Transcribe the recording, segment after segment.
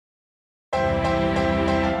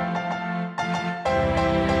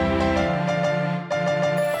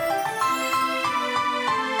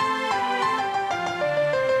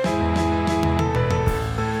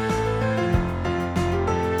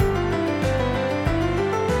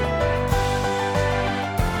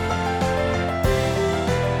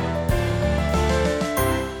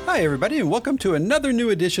Hi, everybody, and welcome to another new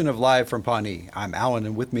edition of Live from Pawnee. I'm Alan,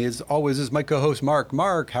 and with me, as always, is my co-host, Mark.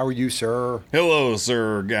 Mark, how are you, sir? Hello,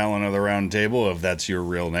 Sir Gallon of the Round Table, if that's your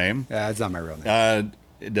real name. It's not my real name.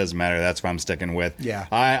 It doesn't matter. That's what I'm sticking with. Yeah.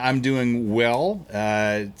 I'm doing well.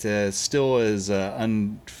 It still is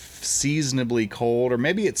unseasonably cold, or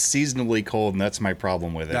maybe it's seasonably cold, and that's my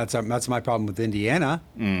problem with it. That's my problem with Indiana.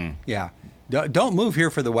 Yeah. Don't move here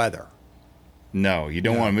for the weather. No, you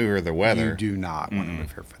don't want to move here for the weather. You do not want to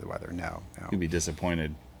move here for the weather. No. You'd be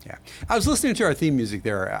disappointed. Yeah. I was listening to our theme music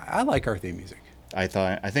there. I like our theme music. I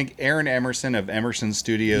think Aaron Emerson of Emerson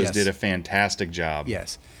Studios did a fantastic job.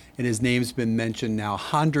 Yes. And his name's been mentioned now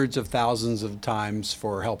hundreds of thousands of times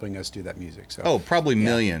for helping us do that music. So probably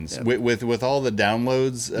millions. Yeah. With all the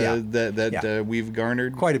downloads that we've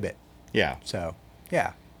garnered. Quite a bit. Yeah. So,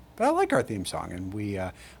 yeah. But I like our theme song,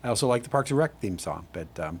 and I also like the Parks and Rec theme song. But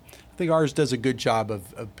I think ours does a good job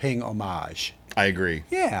of paying homage. I agree.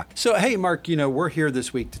 Yeah. So, hey, Mark, we're here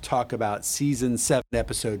this week to talk about Season 7,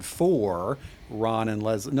 Episode 4, Ron and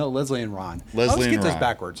Leslie. No, Leslie and Ron. Leslie Let's get and this Ron.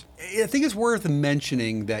 backwards. I think it's worth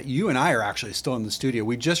mentioning that you and I are actually still in the studio.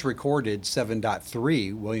 We just recorded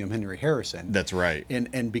 7.3, William Henry Harrison. That's right.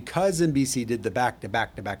 And because NBC did the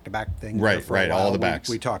back-to-back thing. Right, for a while, all the backs.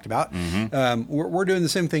 We talked about. We're doing the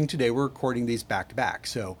same thing today. We're recording these back-to-back.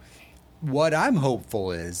 So what I'm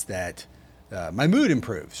hopeful is that my mood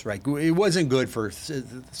improves, right? It wasn't good for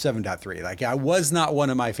 7.3. Like, I was not one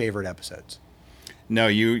of my favorite episodes. No,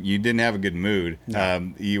 you didn't have a good mood.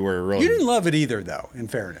 No. You were really. You didn't love it either, though, in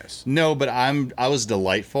fairness. No, but I was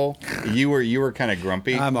delightful. You were kind of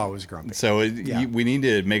grumpy. I'm always grumpy. So we need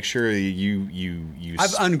to make sure you.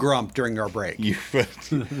 I've ungrumped during our break.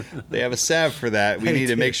 They have a salve for that. We need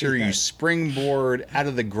to make sure you springboard out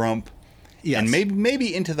of the grump, and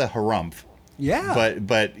maybe into the harumph. Yeah.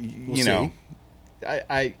 But you know.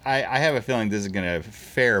 I have a feeling this is going to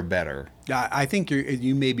fare better. I think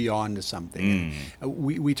you may be on to something.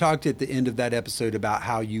 We talked at the end of that episode about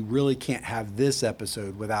how you really can't have this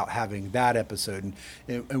episode without having that episode.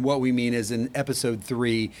 And what we mean is in episode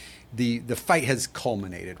 3, the fight has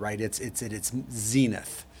culminated, right? It's at its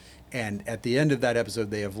zenith. And at the end of that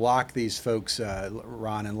episode, they have locked these folks,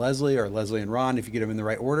 Ron and Leslie, or Leslie and Ron, if you get them in the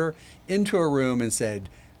right order, into a room and said,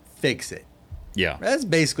 fix it. Yeah. That's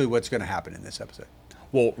basically what's going to happen in this episode.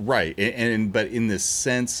 Well, right. But in the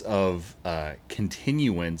sense of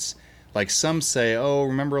continuance, like some say, oh,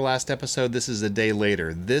 remember last episode? This is a day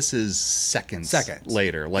later. This is seconds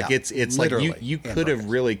later. Like it's like you could have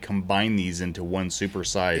really combined these into one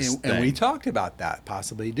supersized thing. And we talked about that,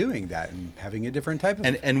 possibly doing that and having a different type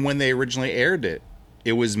of... And when they originally aired it,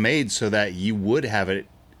 it was made so that you would have it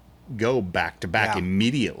go back to back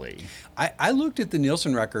immediately. I looked at the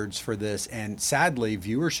Nielsen records for this, and sadly,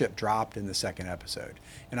 viewership dropped in the second episode.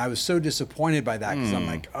 And I was so disappointed by that because I'm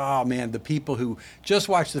like, oh man, the people who just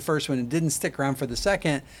watched the first one and didn't stick around for the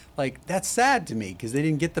second, like, that's sad to me because they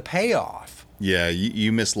didn't get the payoff. Yeah,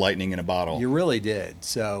 you missed lightning in a bottle. You really did.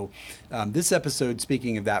 So this episode,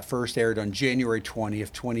 speaking of that, first aired on January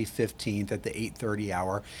 20th, 2015 at the 8:30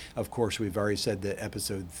 hour. Of course, we've already said that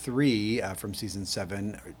episode 3 from season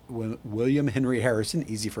 7, William Henry Harrison,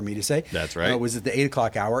 easy for me to say. That's right. Was at the 8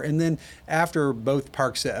 o'clock hour. And then after both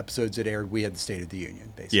Parks episodes had aired, we had the State of the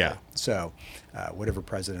Union, basically. Yeah. So whatever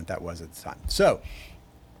president that was at the time. So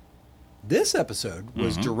this episode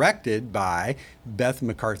was directed by Beth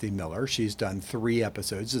McCarthy Miller. She's done 3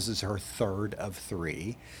 episodes. This is her third of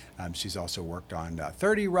 3. She's also worked on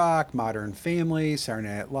 30 Rock, Modern Family, Saturday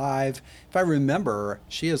Night Live. If I remember,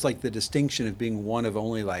 she has like the distinction of being one of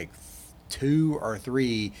only like 2 or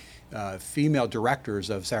 3 female directors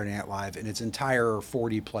of Saturday Night Live in its entire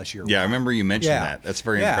 40-plus year run. Yeah, I remember you mentioned that. That's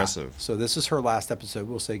very impressive. So this is her last episode.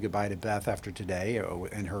 We'll say goodbye to Beth after today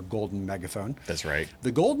and her golden megaphone. That's right.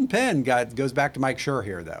 The golden pen goes back to Mike Schur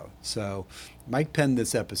here, though. So Mike penned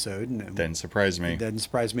this episode. And didn't surprise me. Didn't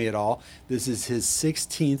surprise me at all. This is his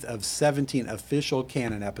 16th of 17 official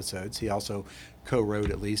canon episodes. He also co-wrote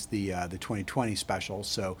at least the 2020 special.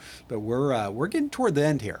 So, but we're getting toward the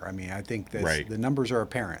end here. I mean, I think that the numbers are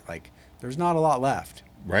apparent. Like, there's not a lot left.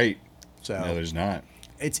 Right. So no, there's not.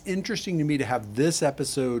 It's interesting to me to have this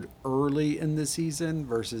episode early in the season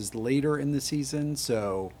versus later in the season.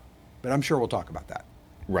 So, but I'm sure we'll talk about that.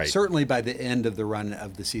 Right. Certainly by the end of the run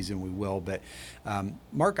of the season we will. But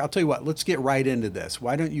Mark, I'll tell you what, let's get right into this.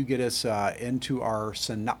 Why don't you get us into our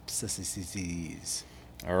synopsis?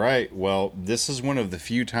 All right. Well, this is one of the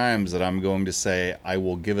few times that I'm going to say I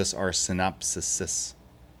will give us our synopsis.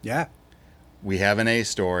 Yeah. We have an A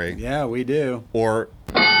story. Yeah, we do. Or,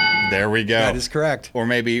 there we go. That is correct. Or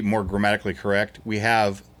maybe more grammatically correct, we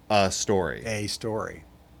have a story. A story.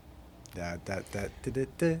 Yeah.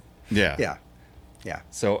 Yeah. Yeah.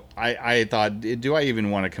 So I thought, do I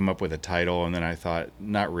even want to come up with a title? And then I thought,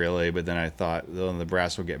 not really. But then I thought, well, the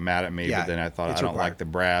brass will get mad at me. Yeah, but then I thought, I it's don't required. like the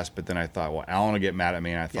brass. But then I thought, well, Alan will get mad at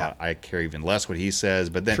me. And I thought, Yeah. I care even less what he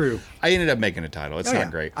says. But then True. I ended up making a title. It's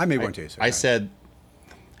not great. I made one too. So I said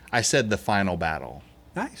the final battle.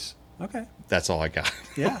 nice. Okay. That's all I got.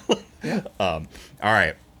 Yeah. Yeah. All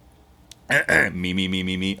right.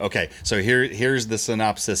 me. Okay, so here's the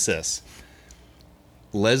synopsis.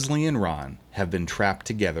 Leslie and Ron have been trapped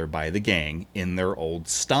together by the gang in their old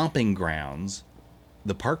stomping grounds,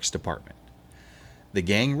 the Parks Department. The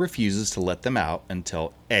gang refuses to let them out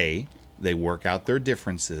until A, they work out their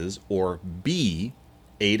differences, or B,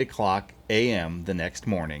 8 o'clock a.m. the next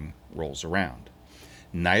morning rolls around.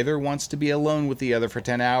 Neither wants to be alone with the other for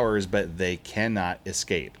 10 hours, but they cannot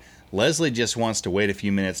escape. Leslie just wants to wait a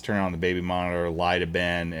few minutes, turn on the baby monitor, lie to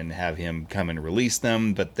Ben, and have him come and release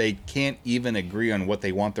them, but they can't even agree on what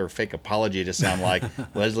they want their fake apology to sound like.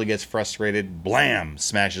 Leslie gets frustrated, blam,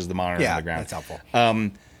 smashes the monitor on the ground. That's helpful.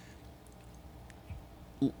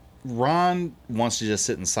 Ron wants to just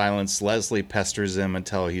sit in silence. Leslie pesters him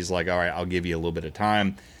until he's like, all right, I'll give you a little bit of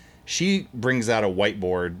time. She brings out a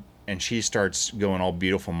whiteboard and she starts going all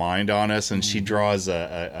beautiful mind on us, and she draws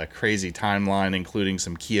a crazy timeline, including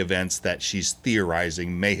some key events that she's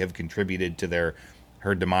theorizing may have contributed to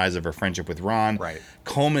her demise of her friendship with Ron, Right.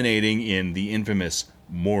 culminating in the infamous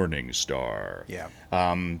Morning Star. Yeah.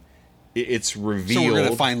 It's revealed. So we're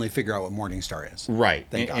going to finally figure out what Morning Star is. Right.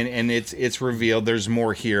 Thank God. And it's revealed. There's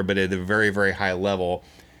more here, but at a very, very high level.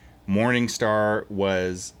 Morning Star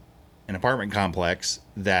was an apartment complex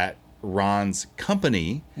that Ron's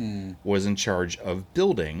company was in charge of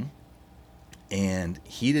building, and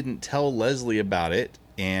he didn't tell Leslie about it.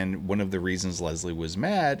 And one of the reasons Leslie was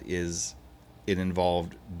mad is it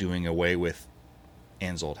involved doing away with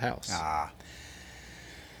Anne's old house.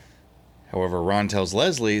 However, Ron tells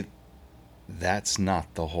Leslie that's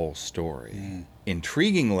not the whole story.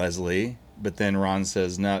 Intriguing Leslie, but then Ron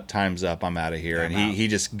says, no, time's up, I'm out of here. And he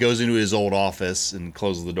just goes into his old office and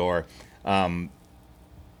closes the door.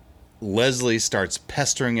 Leslie starts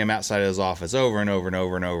pestering him outside of his office over and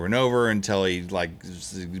over until he's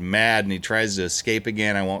mad and he tries to escape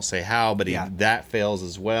again. I won't say how, but that fails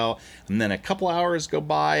as well. And then a couple hours go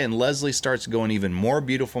by and Leslie starts going even more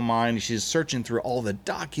beautiful mind. She's searching through all the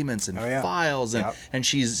documents and files and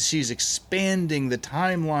she's expanding the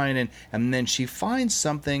timeline and then she finds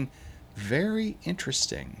something very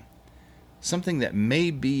interesting. Something that may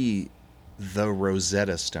be the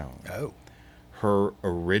Rosetta Stone. Oh. Her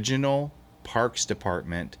original Parks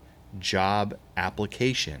Department job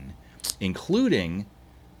application, including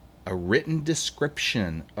a written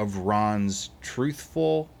description of Ron's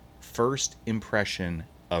truthful first impression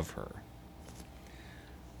of her.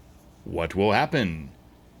 What will happen?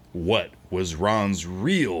 What was Ron's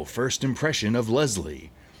real first impression of Leslie?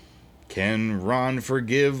 Can Ron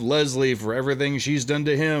forgive Leslie for everything she's done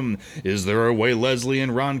to him? Is there a way Leslie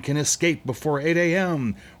and Ron can escape before 8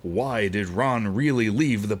 a.m.? Why did Ron really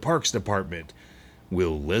leave the Parks Department?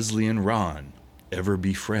 Will Leslie and Ron ever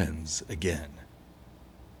be friends again?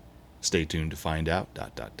 Stay tuned to find out. ...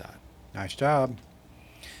 Nice job.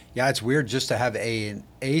 Yeah, it's weird just to have a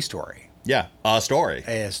story. Yeah, a story.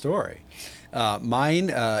 A story. Mine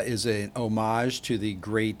is an homage to the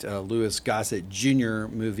great Louis Gossett Jr.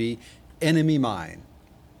 movie, Enemy Mine.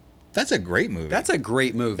 That's a great movie. That's a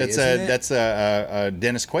great movie. That's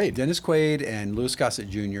Dennis Quaid. Dennis Quaid and Louis Gossett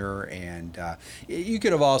Jr. And you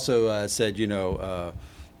could have also said,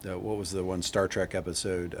 what was the one Star Trek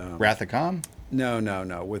episode? Wrath of Khan?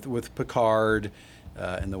 No. With Picard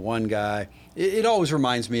and the one guy. It always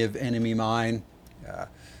reminds me of Enemy Mine.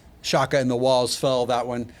 Shaka and the Walls Fell, that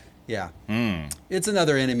one. Yeah. It's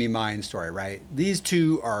another Enemy Mine story, right? These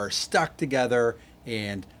two are stuck together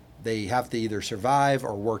and they have to either survive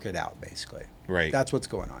or work it out, basically. Right. That's what's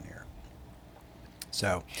going on here.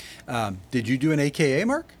 So, did you do an AKA,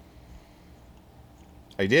 Mark?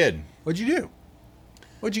 I did. What'd you do?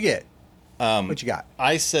 What'd you get? What you got?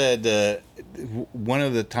 I said one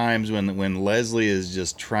of the times when Leslie is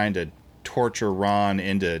just trying to torture Ron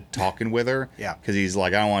into talking with her. Yeah. Because he's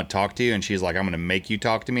like, I don't want to talk to you. And she's like, I'm going to make you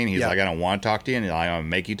talk to me. And he's like, I don't want to talk to you. And he's like, I'm going to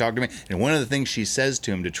make you talk to me. And one of the things she says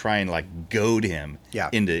to him to try and goad him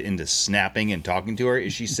into snapping and talking to her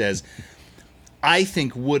is she says, I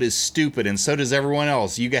think wood is stupid and so does everyone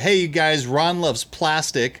else. You guys, Ron loves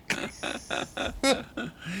plastic. The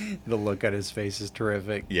look on his face is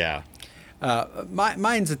terrific. Yeah.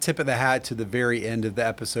 Mine's a tip of the hat to the very end of the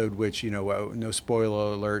episode, which, no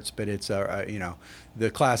spoiler alerts, but it's, the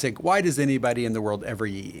classic, why does anybody in the world ever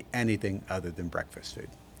eat anything other than breakfast food?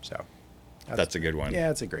 So That's a good one. Yeah,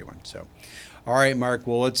 it's a great one. So, all right, Mark.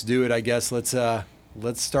 Well, let's do it. I guess let's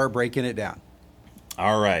start breaking it down.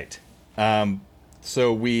 All right.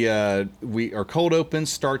 So our cold open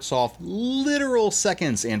starts off literal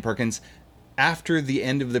seconds, Ann Perkins, after the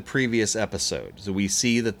end of the previous episode. So we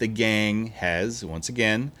see that the gang has once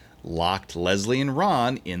again locked Leslie and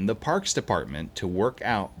Ron in the parks department to work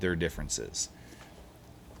out their differences.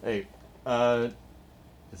 Hey,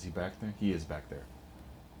 is he back there? He is back there.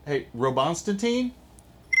 Hey, Robonstantine?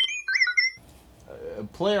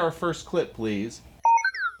 Play our first clip, please.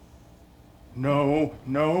 No.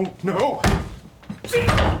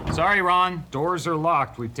 Sorry, Ron. Doors are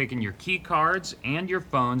locked. We've taken your key cards and your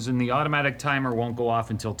phones, and the automatic timer won't go off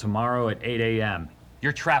until tomorrow at 8 a.m.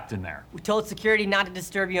 You're trapped in there. We told security not to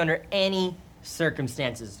disturb you under any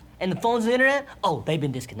circumstances. And the phones and the internet? Oh, they've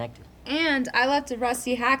been disconnected. And I left a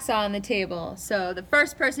rusty hacksaw on the table, so the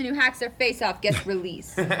first person who hacks their face off gets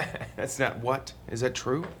released. That's not what? Is that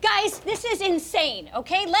true? Guys, this is insane,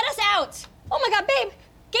 okay? Let us out! Oh my god, babe!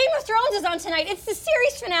 Game of Thrones is on tonight. It's the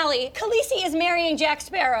series finale. Khaleesi is marrying Jack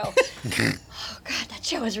Sparrow. Oh god, that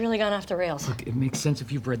show has really gone off the rails. Look, it makes sense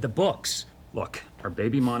if you've read the books. Look, our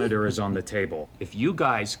baby monitor is on the table. If you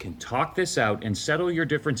guys can talk this out and settle your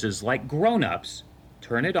differences like grown-ups,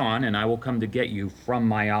 turn it on and I will come to get you from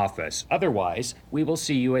my office. Otherwise, we will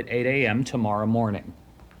see you at 8 a.m. tomorrow morning.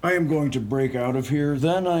 I am going to break out of here,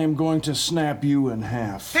 then I am going to snap you in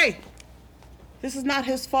half. Hey! This is not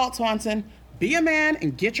his fault, Swanson. Be a man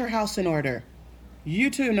and get your house in order. You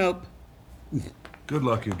too, Nope. Good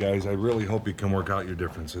luck, you guys. I really hope you can work out your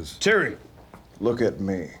differences. Terry, look at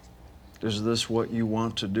me. Is this what you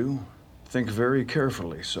want to do? Think very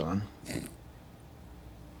carefully, son.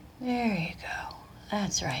 There you go.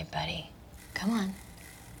 That's right, buddy. Come on.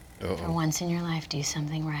 For once in your life, do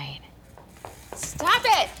something right. Stop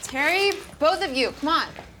it! Terry, both of you, come on.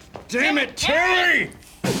 Damn it, Terry!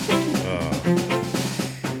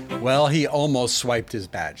 Well, he almost swiped his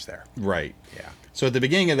badge there. Right. Yeah. So at the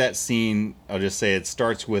beginning of that scene, I'll just say it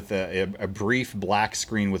starts with a brief black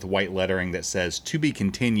screen with white lettering that says "To be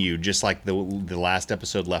continued," just like the last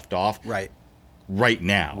episode left off. Right. Right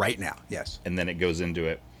now. Right now, yes. And then it goes into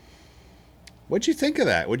it. What'd you think of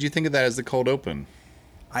that? What'd you think of that as the cold open?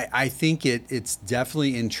 I think it's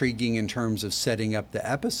definitely intriguing in terms of setting up the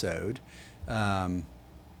episode.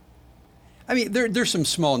 I mean, there's some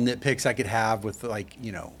small nitpicks I could have with, like,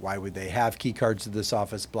 you know, why would they have key cards to this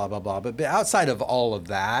office, blah, blah, blah. But outside of all of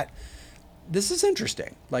that, this is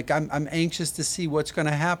interesting. Like, I'm anxious to see what's going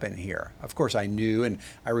to happen here. Of course, I knew and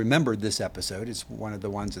I remembered this episode. It's one of the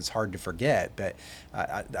ones that's hard to forget. But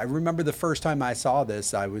I remember the first time I saw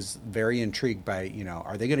this, I was very intrigued by, you know,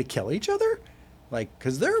 are they going to kill each other? Like,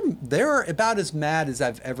 because they're about as mad as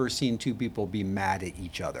I've ever seen two people be mad at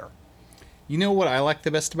each other. You know what I like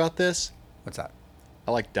the best about this? What's that?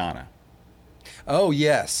 I like Donna. Oh,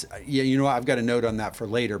 yes. Yeah, you know what? I've got a note on that for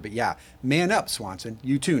later. But yeah, man up, Swanson.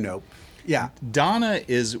 You too, Nope. Yeah. Donna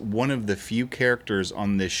is one of the few characters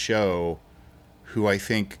on this show who I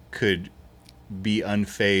think could be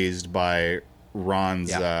unfazed by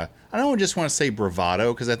Ron's, I don't just want to say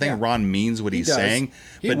bravado, because I think Ron means what he's saying.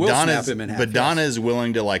 But Donna is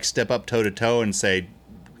willing to, like, step up toe-to-toe and say,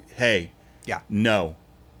 hey, no,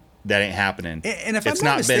 that ain't happening. And if it's I'm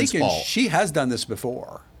not mistaken, she has done this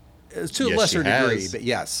before. To a lesser degree, but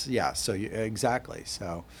yes. So exactly.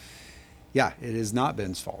 So, yeah, it is not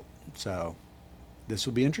Ben's fault. So this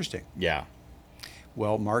will be interesting. Yeah.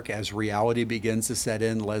 Well, Mark, as reality begins to set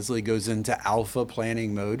in, Leslie goes into alpha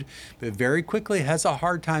planning mode, but very quickly has a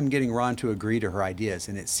hard time getting Ron to agree to her ideas.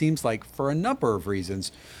 And it seems like for a number of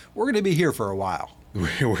reasons, we're going to be here for a while.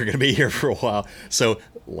 We're going to be here for a while. So,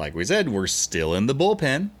 like we said, we're still in the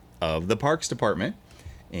bullpen of the Parks Department.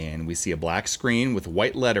 And we see a black screen with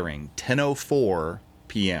white lettering, 10:04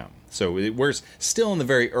 p.m. So we're still in the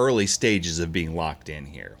very early stages of being locked in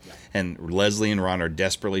here. And Leslie and Ron are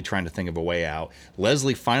desperately trying to think of a way out.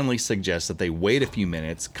 Leslie finally suggests that they wait a few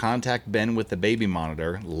minutes, contact Ben with the baby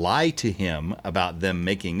monitor, lie to him about them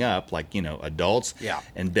making up, like, you know, adults. Yeah.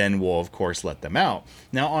 And Ben will, of course, let them out.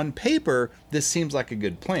 Now, on paper, this seems like a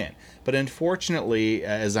good plan. But unfortunately,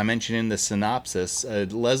 as I mentioned in the synopsis,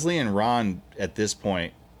 Leslie and Ron at this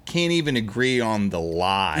point can't even agree on the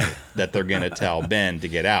lie that they're going to tell Ben to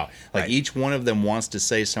get out. Like, each one of them wants to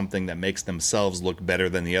say something that makes themselves look better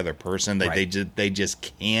than the other person. They just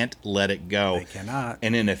can't let it go. They cannot.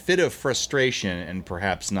 And in a fit of frustration and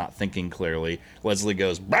perhaps not thinking clearly, Leslie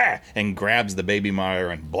goes, bah, and grabs the baby monitor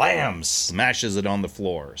and blam, smashes it on the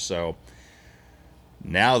floor. So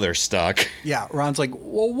now they're stuck. Yeah, Ron's like,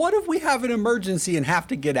 well, what if we have an emergency and have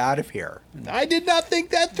to get out of here? I did not think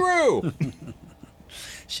that through.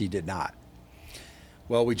 She did not.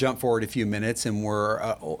 Well, we jump forward a few minutes, and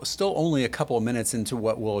we're still only a couple of minutes into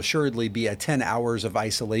what will assuredly be a 10 hours of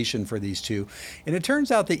isolation for these two. And it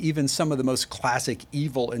turns out that even some of the most classic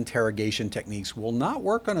evil interrogation techniques will not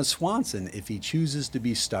work on a Swanson if he chooses to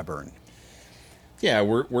be stubborn. Yeah,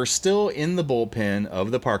 we're still in the bullpen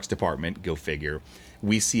of the Parks Department, go figure.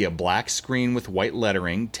 We see a black screen with white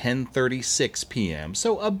lettering, 10:36 p.m.,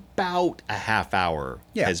 so about a half hour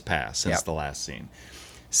has passed since the last scene.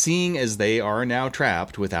 Seeing as they are now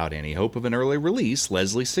trapped without any hope of an early release,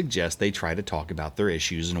 Leslie suggests they try to talk about their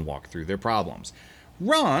issues and walk through their problems.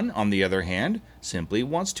 Ron, on the other hand, simply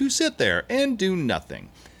wants to sit there and do nothing.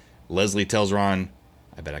 Leslie tells Ron,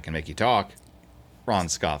 "I bet I can make you talk." Ron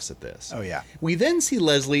scoffs at this. Oh, yeah. We then see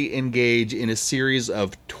Leslie engage in a series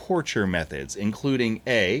of torture methods, including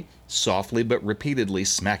A, softly but repeatedly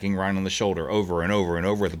smacking Ron on the shoulder over and over and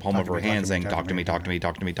over with the palm of her hand saying, "Talk to me, talk to me,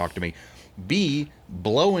 talk to me, talk to me." B,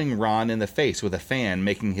 blowing Ron in the face with a fan,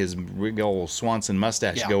 making his big old Swanson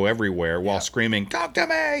mustache go everywhere while screaming, "Talk to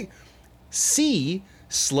me!" C,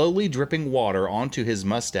 slowly dripping water onto his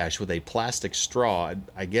mustache with a plastic straw.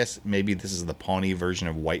 I guess maybe this is the Pawnee version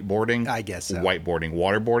of whiteboarding. I guess so. Whiteboarding,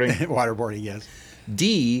 waterboarding. Waterboarding, yes.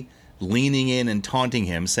 D, leaning in and taunting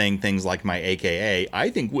him, saying things like my AKA, "I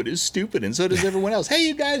think wood is stupid and so does everyone else. Hey,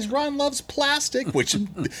 you guys, Ron loves plastic," which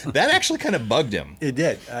that actually kind of bugged him. It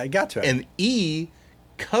did. I got to it. And E,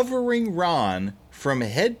 covering Ron from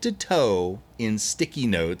head to toe in sticky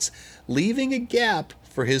notes, leaving a gap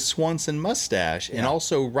for his Swanson mustache and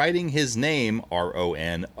also writing his name,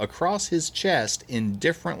 R-O-N, across his chest in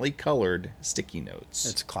differently colored sticky notes.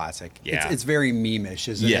 It's classic. Yeah. It's very meme-ish,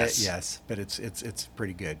 isn't Yes. it? Yes, but it's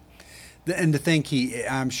pretty good. And to think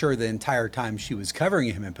I'm sure the entire time she was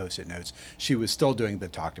covering him in Post-it notes, she was still doing the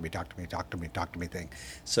talk to me, talk to me, talk to me, talk to me thing.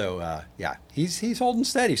 So, he's holding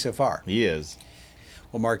steady so far. He is.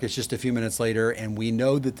 Well, Mark, it's just a few minutes later, and we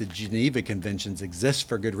know that the Geneva Conventions exist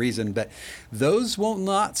for good reason, but those will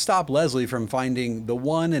not stop Leslie from finding the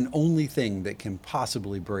one and only thing that can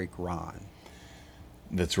possibly break Ron.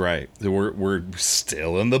 That's right. We're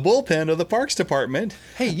still in the bullpen of the Parks Department.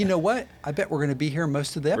 Hey, you know what? I bet we're going to be here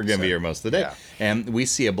most of the episode. We're going to be here most of the day. Yeah. And we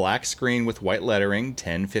see a black screen with white lettering,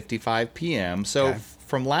 10:55 p.m. So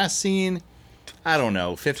from last scene, I don't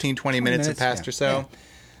know, 15, 20 minutes have passed or so. Yeah.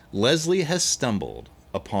 Leslie has stumbled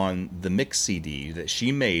upon the mix CD that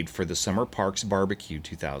she made for the Summer Parks Barbecue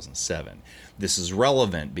 2007. This is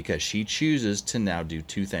relevant because she chooses to now do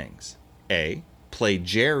two things. A, play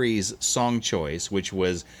Jerry's song choice, which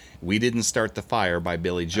was "We Didn't Start the Fire" by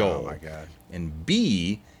Billy Joel. Oh, my God. And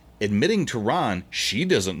B, admitting to Ron she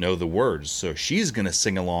doesn't know the words, so she's going to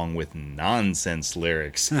sing along with nonsense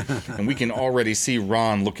lyrics. And we can already see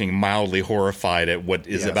Ron looking mildly horrified at what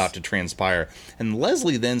is about to transpire. And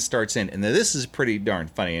Leslie then starts in, and this is pretty darn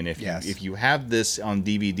funny, and if you have this on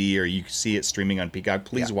DVD or you see it streaming on Peacock,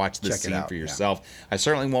 please watch this scene for yourself. I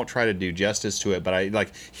certainly won't try to do justice to it,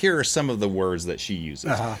 but here are some of the words that she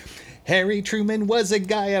uses. Harry Truman was a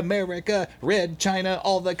guy, America, Red China,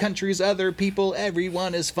 all the country's other people,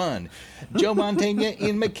 everyone is fun. Joe Montana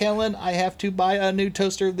in McKellen, I have to buy a new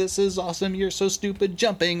toaster, this is awesome, you're so stupid,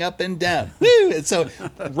 jumping up and down. Woo! And so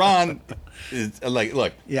Ron is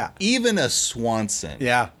look, even a Swanson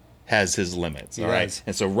has his limits, all right?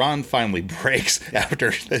 And so Ron finally breaks after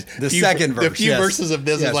the second verse. The few verses of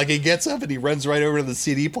this is he gets up and he runs right over to the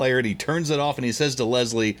CD player and he turns it off and he says to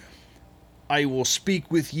Leslie, "I will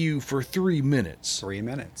speak with you for 3 minutes." 3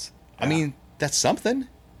 minutes. I mean, that's something.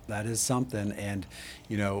 That is something. And,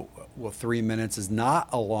 3 minutes is not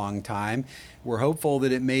a long time. We're hopeful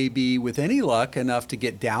that it may be, with any luck, enough to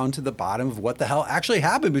get down to the bottom of what the hell actually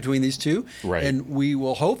happened between these two. Right. And we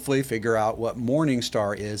will hopefully figure out what Morning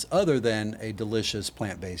Star is other than a delicious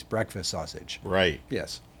plant-based breakfast sausage. Right.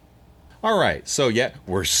 Yes. All right, so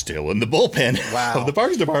we're still in the bullpen of the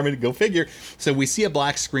Parks Department. Go figure. So we see a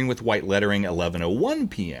black screen with white lettering, 11:01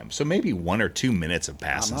 p.m. So maybe 1 or 2 minutes have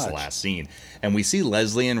passed since the last scene. And we see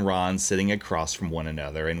Leslie and Ron sitting across from one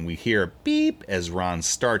another, and we hear a beep as Ron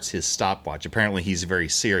starts his stopwatch. Apparently he's very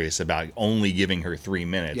serious about only giving her 3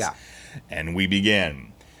 minutes. Yeah. And we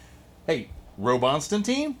begin. Hey, Rob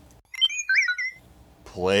Constantine?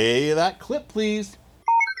 Play that clip, please.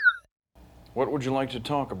 What would you like to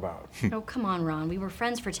talk about? Oh, come on, Ron. We were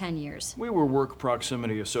friends for 10 years. We were work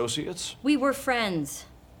proximity associates. We were friends,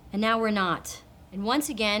 and now we're not. And once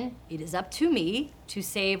again, it is up to me to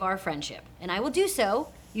save our friendship. And I will do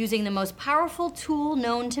so using the most powerful tool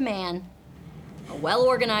known to man, a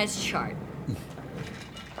well-organized chart.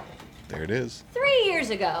 There it is. 3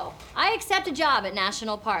 years ago, I accept a job at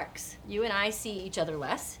National Parks. You and I see each other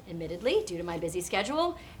less, admittedly, due to my busy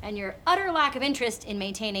schedule and your utter lack of interest in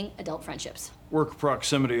maintaining adult friendships. Work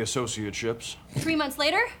proximity associateships. 3 months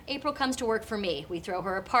later, April comes to work for me. We throw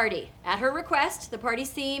her a party. At her request, the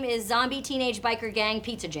party's theme is Zombie Teenage Biker Gang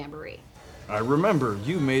Pizza Jamboree. I remember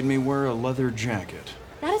you made me wear a leather jacket.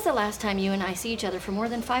 That is the last time you and I see each other for more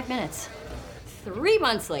than 5 minutes. 3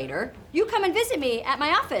 months later, you come and visit me at my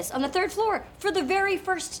office on the 3rd floor for the very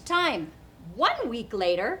first time. 1 week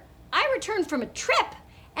later, I return from a trip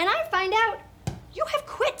and I find out you have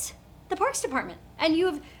quit the Parks Department and you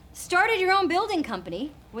have started your own building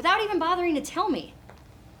company without even bothering to tell me.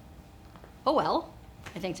 Oh well,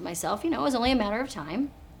 I think to myself, it was only a matter of time.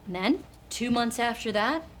 And then, 2 months after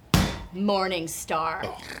that, Morning Star.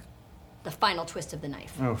 The final twist of the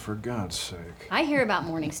knife. Oh, for God's sake. I hear about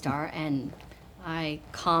Morning Star and I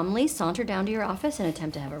calmly saunter down to your office and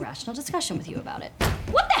attempt to have a rational discussion with you about it.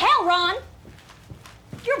 What the hell, Ron?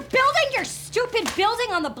 You're building your stupid building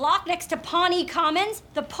on the block next to Pawnee Commons?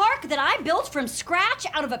 The park that I built from scratch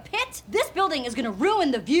out of a pit? This building is gonna ruin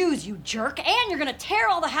the views, you jerk, and you're gonna tear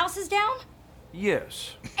all the houses down?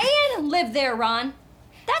 Yes. Anne lived there, Ron.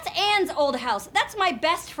 That's Anne's old house. That's my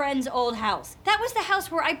best friend's old house. That was the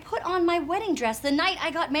house where I put on my wedding dress the night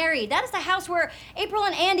I got married. That is the house where April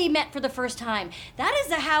and Andy met for the first time. That is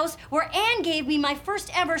the house where Anne gave me my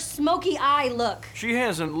first ever smoky eye look. She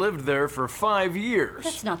hasn't lived there for 5 years.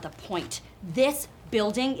 That's not the point. This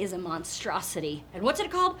building is a monstrosity. And what's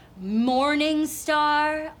it called? Morning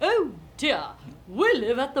Star? Oh dear, we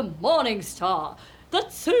live at the Morning Star.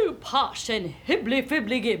 That's so posh and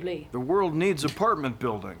hibbly-fibbly-gibbly. The world needs apartment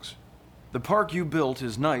buildings. The park you built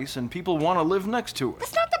is nice and people want to live next to it.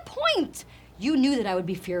 That's not the point. You knew that I would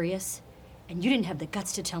be furious, and you didn't have the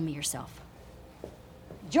guts to tell me yourself.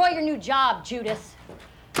 Enjoy your new job, Judas.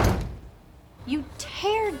 You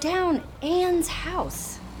tear down Anne's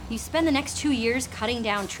house. You spend the next 2 years cutting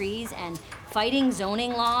down trees and fighting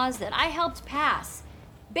zoning laws that I helped pass.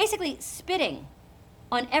 Basically, spitting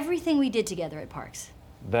on everything we did together at Parks.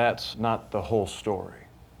 That's not the whole story.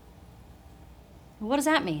 What does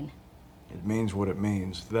that mean? It means what it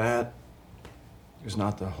means. That is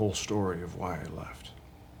not the whole story of why I left.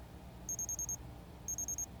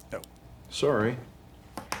 No. Sorry.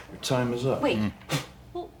 Your time is up. Wait.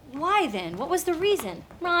 Well, why then? What was the reason?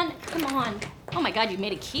 Ron, come on. Oh my God, you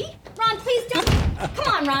made a key? Ron, please don't.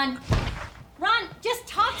 Come on, Ron. Ron, just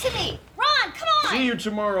talk to me. Ron, come on. See you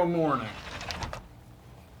tomorrow morning.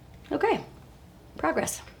 Okay.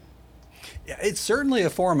 Progress. Yeah, it's certainly a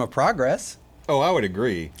form of progress. Oh, I would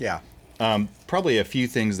agree. Yeah. Probably a few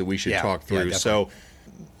things that we should talk through. Yeah, so,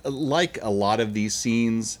 like a lot of these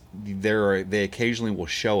scenes, they occasionally will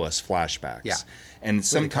show us flashbacks. Yeah. And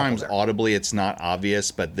sometimes audibly it's not obvious,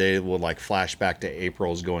 but they will like flash back to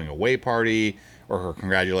April's going away party or her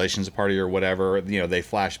congratulations party or whatever. They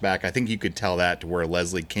flash back. I think you could tell that to where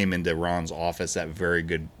Leslie came into Ron's office, that very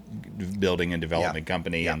good building and development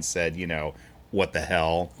company, and said, what the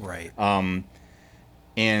hell? Right. And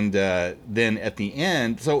then at the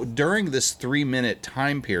end, so during this 3-minute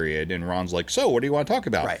time period, and Ron's like, so what do you want to talk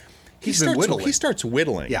about? Right. He starts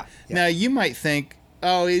whittling. Yeah. Now, you might think,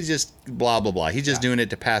 oh, he's just blah, blah, blah. He's just doing it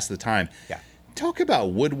to pass the time. Yeah. Talk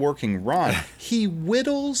about woodworking Ron. He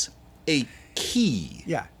whittles a key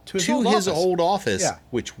to his old office,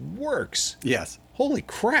 which works. Yes. Holy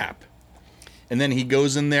crap. And then he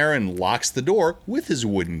goes in there and locks the door with his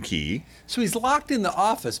wooden key. So he's locked in the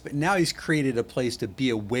office, but now he's created a place to be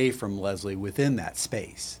away from Leslie within that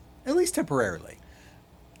space, at least temporarily.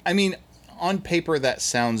 I mean, on paper, that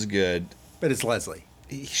sounds good. But it's Leslie.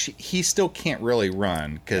 He still can't really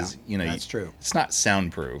run because, that's true. It's not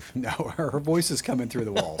soundproof. No, her voice is coming through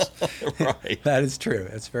the walls. Right. That is true.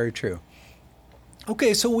 That's very true.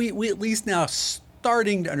 Okay, so we at least now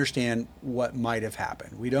starting to understand what might have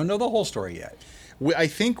happened. We don't know the whole story yet. I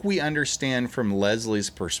think we understand from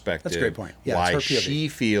Leslie's perspective. That's a great point. Yeah, why it's her POV. she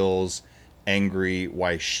feels angry,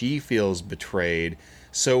 why she feels betrayed.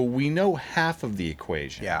 So we know half of the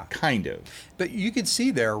equation. Yeah. Kind of. But you could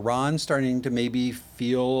see there Ron starting to maybe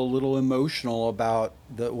feel a little emotional about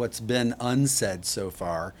what's been unsaid so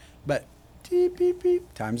far. But beep, beep,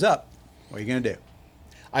 beep, time's up. What are you going to do?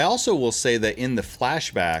 I also will say that in the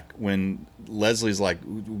flashback, when Leslie's like,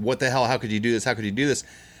 what the hell? How could you do this? How could you do this?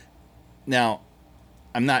 Now,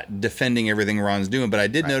 I'm not defending everything Ron's doing, but I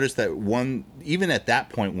did notice that even at that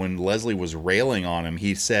point when Leslie was railing on him,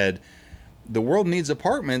 he said, the world needs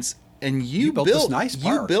apartments, and you built this nice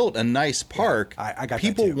park. You built a nice park. Yeah, I got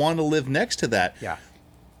People that too. want to live next to that. Yeah.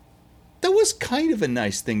 That was kind of a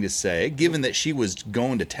nice thing to say, given that she was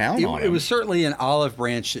going to town on him. It was certainly an olive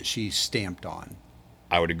branch that she stamped on.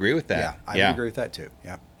 I would agree with that. Yeah, I would agree with that too.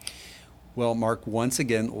 Yeah. Well, Mark, once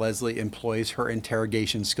again, Leslie employs her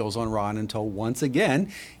interrogation skills on Ron until once again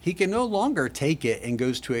he can no longer take it and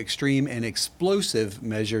goes to extreme and explosive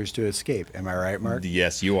measures to escape. Am I right, Mark?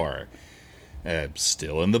 Yes, you are.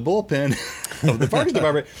 Still in the bullpen of the Parks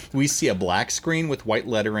Department, we see a black screen with white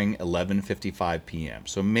lettering, 11:55 p.m.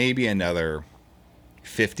 So maybe another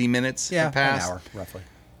 50 minutes have passed. An hour, roughly.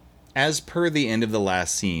 As per the end of the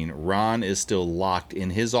last scene, Ron is still locked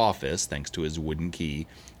in his office, thanks to his wooden key,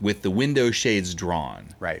 with the window shades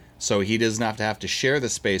drawn. Right. So he does not have to share the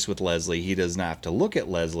space with Leslie. He does not have to look at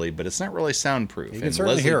Leslie, but it's not really soundproof. You can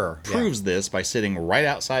certainly hear her. Proves this by sitting right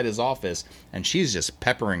outside his office, and she's just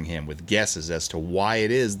peppering him with guesses as to why it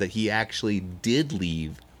is that he actually did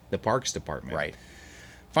leave the Parks Department. Right.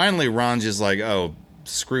 Finally, Ron's just like, oh,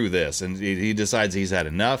 screw this, and he decides he's had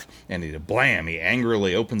enough, and he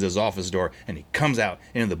angrily opens his office door, and he comes out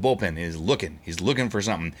into the bullpen, and he's looking for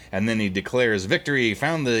something, and then he declares victory.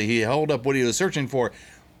 He held up what he was searching for,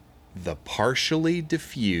 the partially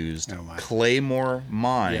diffused Claymore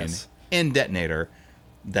mine and detonator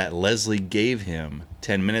that Leslie gave him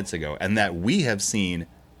 10 minutes ago, and that we have seen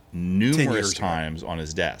numerous times on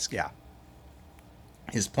his desk. Yeah.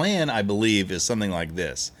 His plan, I believe, is something like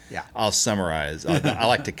this. Yeah. I'll summarize. I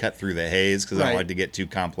like to cut through the haze because I don't like to get too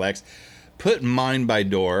complex. Put mine by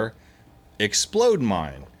door, explode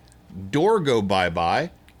mine, door go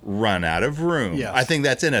bye-bye, run out of room. Yes. I think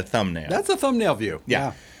that's in a thumbnail. That's a thumbnail view.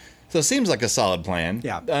 Yeah. So it seems like a solid plan.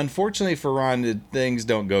 Yeah. Unfortunately for Ron, things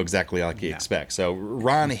don't go exactly like he expects. So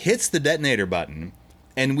Ron hits the detonator button,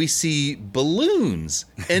 and we see balloons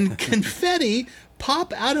and confetti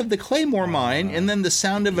pop out of the Claymore mine, and then the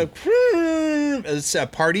sound of a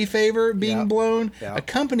party favor being blown,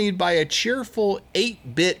 accompanied by a cheerful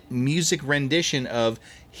 8-bit music rendition of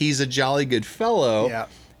He's a Jolly Good Fellow. Yeah.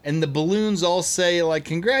 And the balloons all say, like,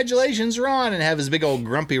 congratulations, Ron, and have his big old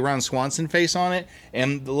grumpy Ron Swanson face on it.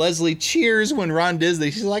 And Leslie cheers when Ron does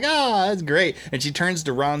this. She's like, that's great. And she turns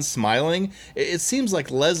to Ron smiling. It seems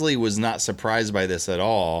like Leslie was not surprised by this at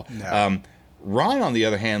all. No. Ron, on the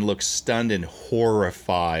other hand, looks stunned and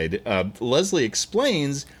horrified. Leslie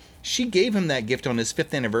explains she gave him that gift on his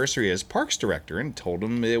 5th anniversary as parks director and told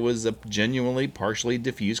him it was a genuinely partially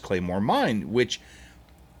diffused Claymore mine, which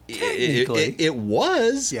it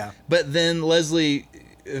was. Yeah. But then Leslie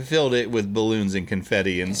filled it with balloons and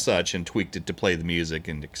confetti and such and tweaked it to play the music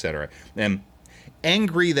and etc. And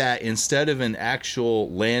angry that instead of an actual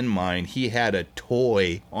landmine, he had a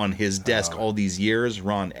toy on his desk all these years,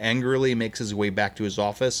 Ron angrily makes his way back to his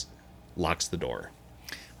office, locks the door.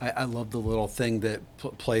 I love the little thing that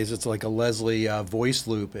plays. It's like a Leslie voice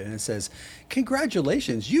loop, and it says,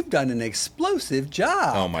 congratulations, you've done an explosive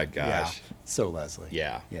job. Oh, my gosh. Yeah. So Leslie.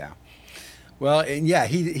 Yeah. Yeah. Well, and yeah,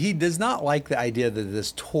 he does not like the idea that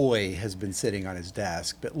this toy has been sitting on his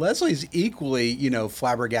desk. But Leslie's equally,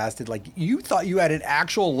 flabbergasted. Like, you thought you had an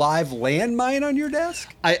actual live landmine on your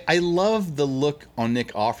desk? I love the look on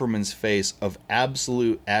Nick Offerman's face of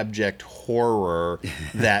absolute abject horror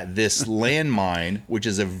that this landmine, which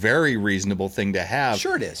is a very reasonable thing to have.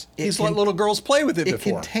 Sure it is. He's let little girls play with it before.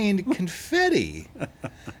 It contained confetti.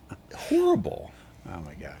 Horrible. Oh,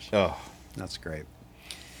 my gosh. Oh, that's great.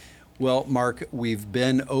 Well, Mark, we've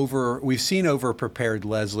seen over-prepared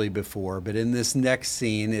Leslie before, but in this next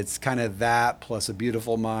scene, it's kind of that plus a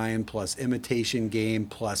beautiful mind plus imitation game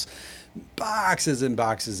plus boxes and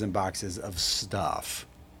boxes and boxes of stuff.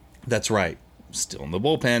 That's right. Still in the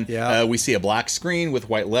bullpen. Yeah. We see a black screen with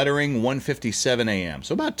white lettering, 1:57 a.m.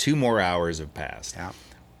 So about 2 more hours have passed. Yeah.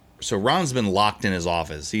 So Ron's been locked in his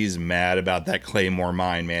office. He's mad about that Claymore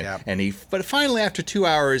mine, man. Yep. But finally, after 2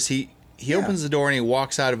 hours, he opens the door and he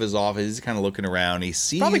walks out of his office. He's kind of looking around. He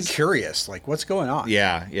sees... Probably curious, like, what's going on?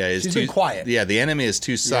 Yeah. She's been quiet. Yeah, the enemy is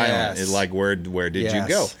too silent. Yes. It's like, where did you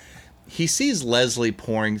go? He sees Leslie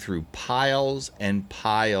pouring through piles and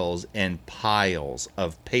piles and piles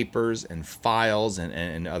of papers and files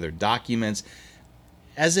and other documents.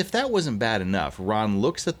 As if that wasn't bad enough, Ron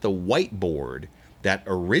looks at the whiteboard that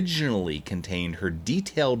originally contained her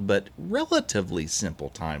detailed but relatively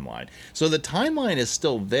simple timeline. So the timeline is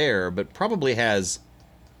still there, but probably has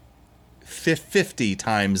 50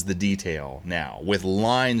 times the detail now, with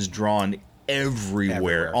lines drawn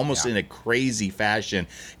everywhere almost in a crazy fashion,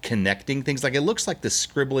 connecting things. Like, it looks like the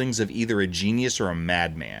scribblings of either a genius or a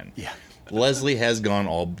madman. Yeah. Leslie has gone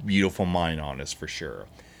all beautiful mind on us for sure.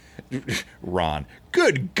 Ron,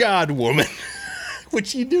 good God, woman.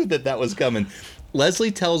 Which you knew that was coming.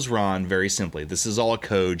 Leslie tells Ron very simply, this is all a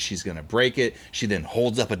code. She's going to break it. She then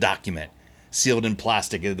holds up a document sealed in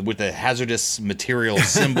plastic with a hazardous material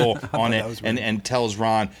symbol on it and tells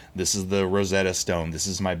Ron, this is the Rosetta Stone. This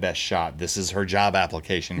is my best shot. This is her job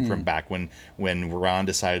application from back when Ron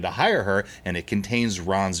decided to hire her, and it contains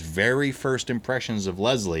Ron's very first impressions of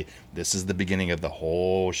Leslie. This is the beginning of the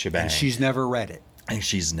whole shebang. And she's never read it. And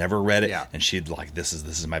she's never read it. Yeah. And she'd like, this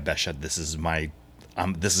is my best shot. This is my,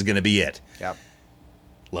 this is going to be it. Yep.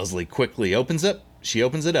 Leslie quickly opens it. She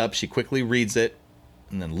opens it up. She quickly reads it.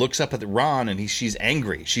 And then looks up at Ron, and she's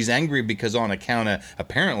angry. She's angry because on account of,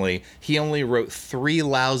 apparently, he only wrote 3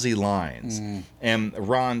 lousy lines. And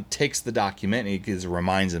Ron takes the document, and he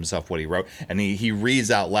reminds himself what he wrote, and he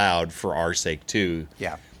reads out loud, for our sake, too.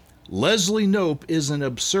 Yeah. Leslie Knope is an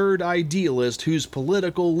absurd idealist whose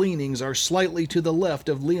political leanings are slightly to the left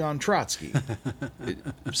of Leon Trotsky.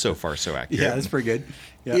 So far, so accurate. Yeah, that's pretty good.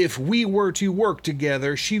 Yep. If we were to work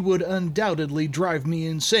together, she would undoubtedly drive me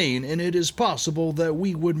insane, and it is possible that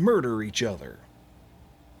we would murder each other.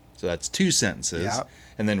 So that's 2 sentences. Yep.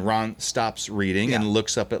 And then Ron stops reading and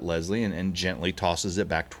looks up at Leslie and gently tosses it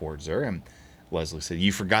back towards her. And Leslie said,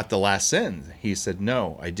 "You forgot the last sentence." He said,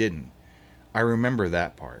 "No, I didn't. I remember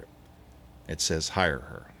that part. It says hire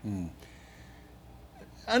her."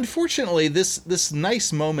 Unfortunately, this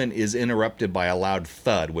nice moment is interrupted by a loud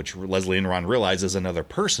thud, which Leslie and Ron realize is another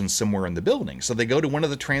person somewhere in the building. So they go to one of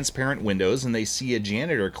the transparent windows and they see a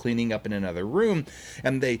janitor cleaning up in another room,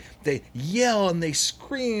 and they yell and they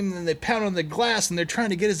scream and they pound on the glass and they're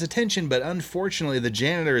trying to get his attention. But unfortunately, the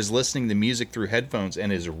janitor is listening to music through headphones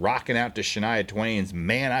and is rocking out to Shania Twain's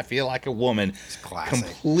 "Man, I Feel Like a Woman,"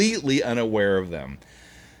 completely unaware of them.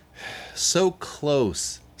 So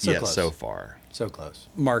close, yet close. so far. So close.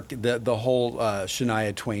 Mark, the whole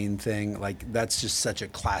Shania Twain thing, like, that's just such a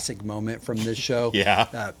classic moment from this show.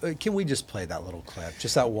 Yeah. Can we just play that little clip?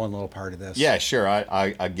 Just that one little part of this? Yeah, sure.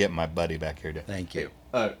 I get my buddy back here to. Thank you.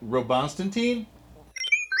 Robonstantine,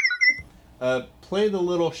 play the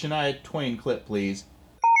little Shania Twain clip, please.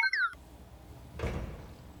 Did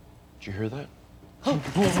you hear that?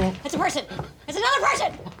 It's a person. It's another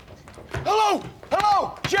person. Hello!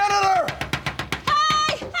 Hello! Janitor!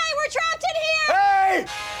 Hi! Hi, we're trapped in here! Hey!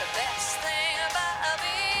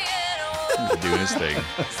 He's doing his thing.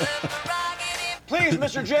 Please,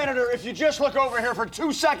 Mr. Janitor, if you just look over here for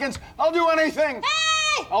 2 seconds, I'll do anything.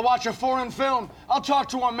 Hey! I'll watch a foreign film. I'll talk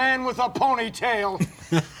to a man with a ponytail.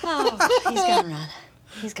 Oh, he's gone, Ron.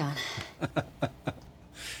 He's gone.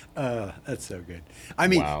 That's so good. I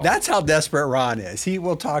mean, that's how desperate Ron is. He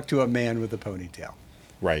will talk to a man with a ponytail.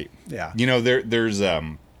 Right. Yeah. You know, there's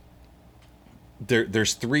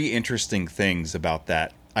 3 interesting things about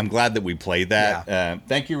that. I'm glad that we played that. Yeah.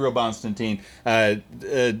 Thank you, Robonstantine.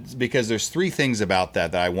 Because there's 3 things about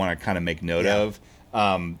that I want to kind of make note of.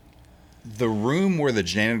 The room where the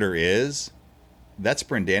janitor is, that's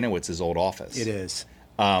Brendanowitz's old office. It is.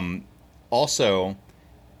 Also,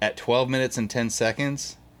 at 12 minutes and 10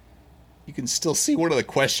 seconds, you can still see one of the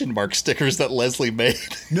question mark stickers that Leslie made.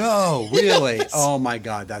 No, really? Yes. Oh, my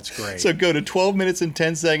God, that's great. So go to 12 minutes and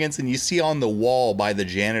 10 seconds, and you see on the wall by the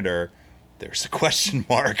janitor, there's a question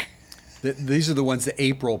mark. These are the ones that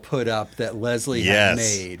April put up that Leslie had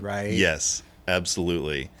made, right? Yes,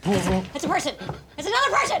 absolutely. It's a person. It's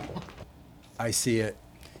another person. I see it.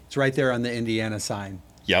 It's right there on the Indiana sign.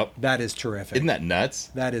 Yep. That is terrific. Isn't that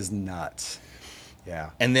nuts? That is nuts.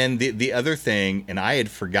 Yeah. And then the other thing, and I had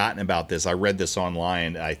forgotten about this. I read this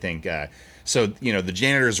online, I think. So, you know, the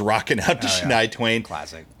janitor's rocking out to Shania Twain.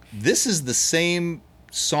 Classic. This is the same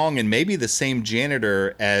song and maybe the same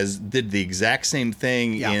janitor as did the exact same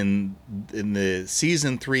thing in the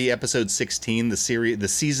season 3 episode 16, the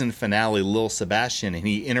season finale, Lil Sebastian, and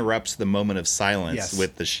he interrupts the moment of silence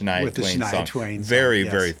with the Shania Twain song.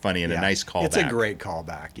 Very funny and a nice callback. It's a great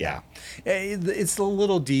callback. Yeah. It's the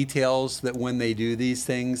little details that when they do these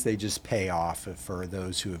things, they just pay off for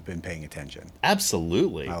those who have been paying attention.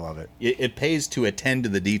 Absolutely. I love it. It pays to attend to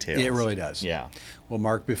the details. It really does. Yeah. Well,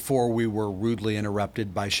 Mark, before we were rudely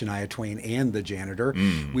interrupted by Shania Twain and the janitor,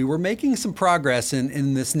 we were making some progress. And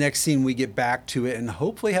in this next scene, we get back to it and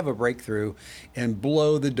hopefully have a breakthrough and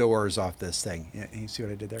blow the doors off this thing. You see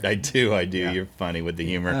what I did there? I do. Yeah. You're funny with the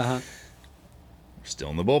humor. We're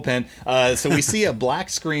still in the bullpen. So we see a black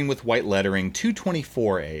screen with white lettering,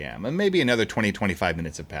 2:24 a.m., and maybe another 25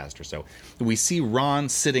 minutes have passed or so. We see Ron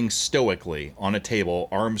sitting stoically on a table,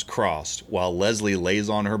 arms crossed, while Leslie lays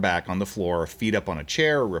on her back on the floor, feet up on a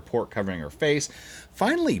chair, a report covering her face.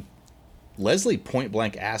 Finally, Leslie point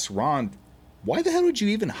blank asks Ron, "Why the hell would you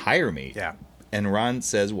even hire me?" Yeah. And Ron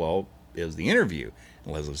says, "Well, it was the interview."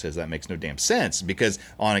 And Leslie says that makes no damn sense because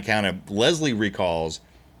on account of Leslie recalls,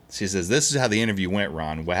 she says, this is how the interview went,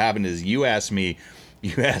 Ron. What happened is you asked me,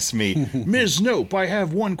 Ms. Nope, I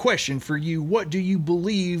have one question for you. What do you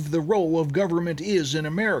believe the role of government is in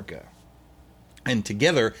America? And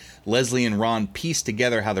together, Leslie and Ron pieced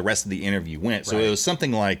together how the rest of the interview went. So it was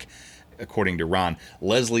something like, according to Ron,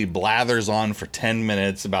 Leslie blathers on for 10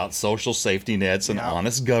 minutes about social safety nets and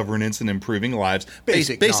honest governance and improving lives.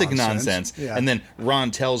 Basic nonsense. Yeah. And then Ron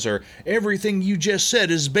tells her, everything you just said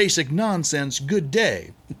is basic nonsense. Good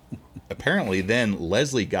day. Apparently, then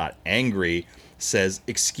Leslie got angry, says,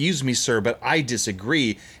 excuse me, sir, but I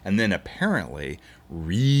disagree. And then apparently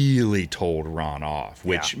really told Ron off,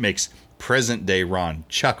 which makes present day Ron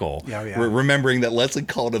chuckle, remembering that Leslie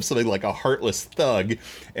called him something like a heartless thug.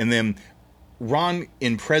 And then Ron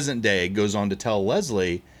in present day goes on to tell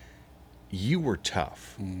Leslie, you were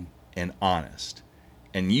tough and honest,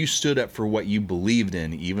 and you stood up for what you believed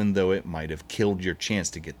in, even though it might have killed your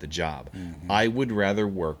chance to get the job. I would rather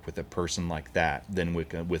work with a person like that than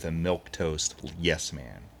with a milquetoast yes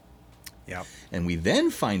man. Yep. And we then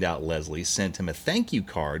find out Leslie sent him a thank you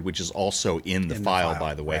card, which is also in the file,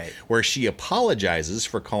 by the way, where she apologizes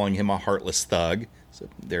for calling him a heartless thug. So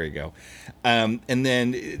there you go. And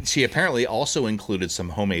then she apparently also included some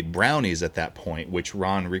homemade brownies at that point, which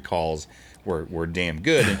Ron recalls were damn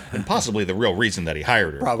good and possibly the real reason that he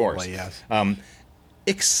hired her, Probably, of course. yes.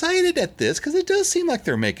 Excited at this, because it does seem like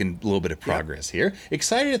they're making a little bit of progress here.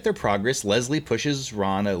 Excited at their progress, Leslie pushes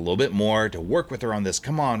Ron a little bit more to work with her on this.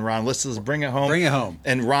 Come on, Ron, let's just bring it home. Bring it home.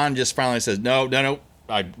 And Ron just finally says, no.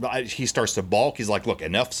 He starts to balk. He's like, look,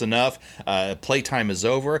 enough's enough. Playtime is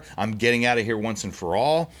over. I'm getting out of here once and for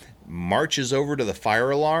all. Marches over to the fire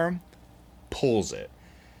alarm, pulls it.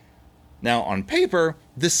 Now, on paper,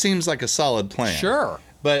 this seems like a solid plan. Sure.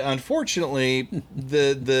 But unfortunately,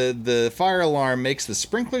 the fire alarm makes the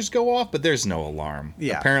sprinklers go off, but there's no alarm.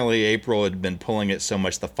 Yeah. Apparently, April had been pulling it so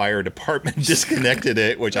much the fire department disconnected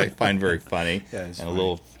it, which I find very funny and funny. a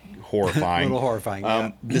little horrifying. A little horrifying,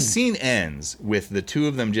 yeah. The scene ends with the two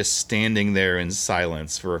of them just standing there in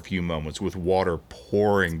silence for a few moments with water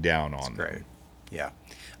pouring down on them. Great. Yeah.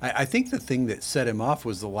 I think the thing that set him off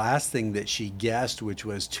was the last thing that she guessed, which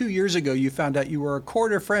was 2 years ago you found out you were a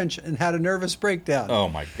quarter French and had a nervous breakdown. Oh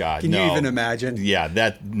my God! Can you even imagine?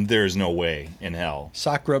 Yeah, there's no way in hell.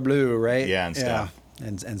 Sacre bleu, right? Yeah, and stuff.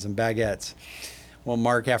 And some baguettes. Well,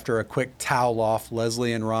 Mark, after a quick towel off,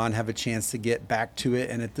 Leslie and Ron have a chance to get back to it.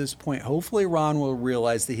 And at this point, hopefully Ron will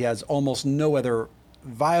realize that he has almost no other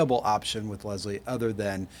viable option with Leslie other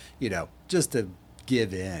than, just to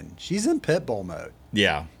give in. She's in pit bull mode.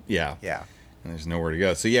 Yeah. And there's nowhere to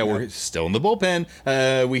go. So we're still in the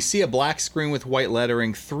bullpen. We see a black screen with white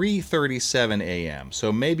lettering, 3:37 a.m.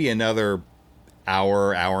 So maybe another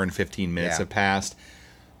hour and 15 minutes have passed.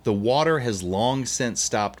 The water has long since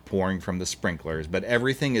stopped pouring from the sprinklers, but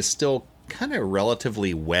everything is still kind of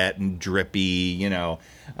relatively wet and drippy.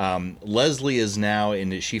 Leslie is now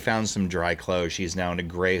she found some dry clothes. She's now in a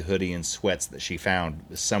gray hoodie and sweats that she found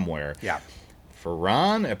somewhere. Yeah. For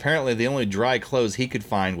Ron, apparently the only dry clothes he could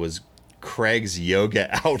find was Craig's yoga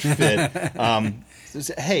outfit.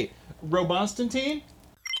 Hey, Robonstantine?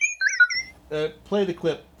 Play the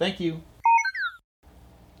clip. Thank you.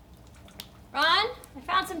 Ron, I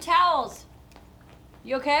found some towels.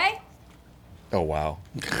 You okay? Oh, wow.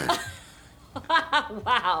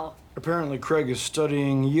 Wow. Apparently, Craig is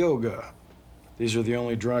studying yoga. These are the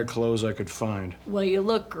only dry clothes I could find. Well, you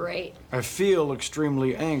look great. I feel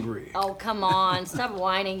extremely angry. Oh, come on. Stop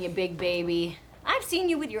whining, you big baby. I've seen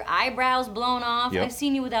you with your eyebrows blown off. Yep. I've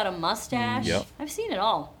seen you without a mustache. Yep. I've seen it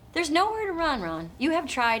all. There's nowhere to run, Ron. You have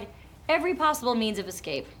tried every possible means of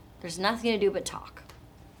escape. There's nothing to do but talk.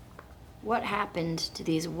 What happened to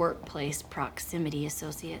these workplace proximity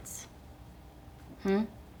associates?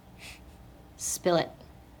 Spill it.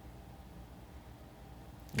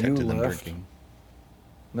 You left.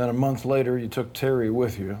 Then a month later, you took Terry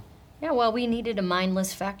with you. Yeah, well, we needed a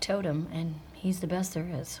mindless factotum, and he's the best there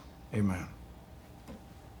is. Amen.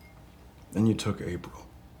 Then you took April.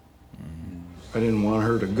 I didn't want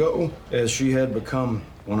her to go, as she had become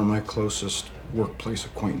one of my closest workplace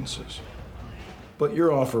acquaintances. But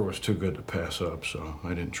your offer was too good to pass up, so I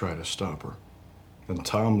didn't try to stop her. Then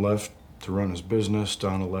Tom left to run his business,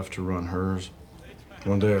 Donna left to run hers.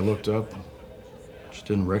 One day I looked up, she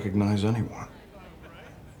didn't recognize anyone.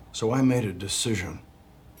 So I made a decision.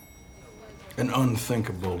 An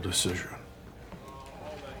unthinkable decision.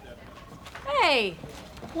 Hey,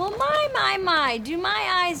 well, my, do my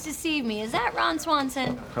eyes deceive me? Is that Ron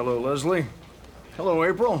Swanson? Hello, Leslie. Hello,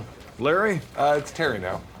 April. Larry. It's Terry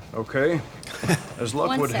now. Okay. As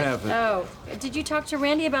luck would have it. Oh, did you talk to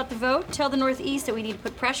Randy about the vote? Tell the Northeast that we need to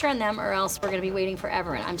put pressure on them or else we're gonna be waiting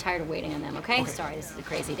forever, and I'm tired of waiting on them, okay? Sorry, this is a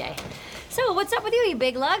crazy day. So, what's up with you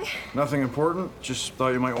big lug? Nothing important. Just thought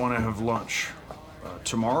you might want to have lunch.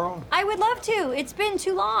 Tomorrow? I would love to. It's been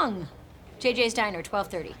too long. JJ's Diner,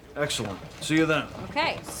 12:30. Excellent. See you then.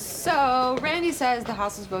 Okay. So, Randy says the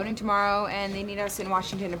House is voting tomorrow and they need us in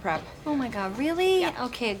Washington to prep. Oh my God, really? Yeah.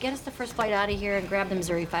 Okay, get us the first flight out of here and grab the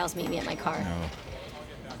Missouri files. Meet me at my car. No.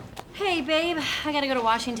 Hey, babe, I gotta go to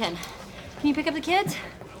Washington. Can you pick up the kids?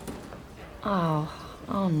 Oh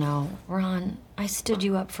no. Ron, I stood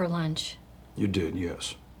you up for lunch. You did,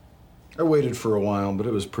 yes. I waited for a while, but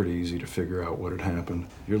it was pretty easy to figure out what had happened.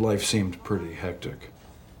 Your life seemed pretty hectic.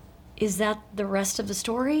 Is that the rest of the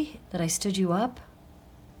story? That I stood you up?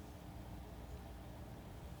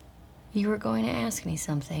 You were going to ask me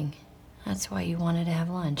something. That's why you wanted to have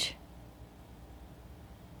lunch.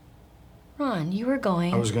 Ron, you were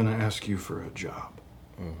going... I was going to ask you for a job.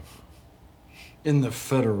 In the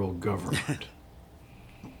federal government.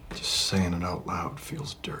 Just saying it out loud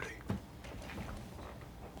feels dirty.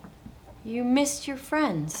 You missed your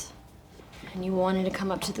friends. And you wanted to come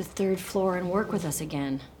up to the 3rd floor and work with us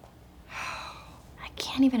again. I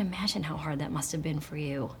can't even imagine how hard that must have been for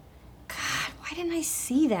you. God, why didn't I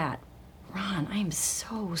see that? Ron, I am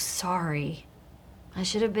so sorry. I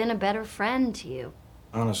should have been a better friend to you.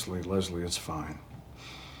 Honestly, Leslie, it's fine.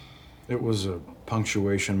 It was a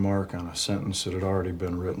punctuation mark on a sentence that had already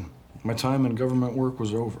been written. My time in government work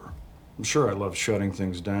was over. I'm sure I loved shutting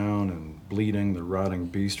things down and bleeding the rotting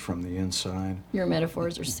beast from the inside. Your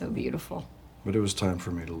metaphors are so beautiful. But it was time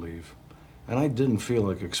for me to leave. And I didn't feel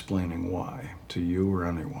like explaining why to you or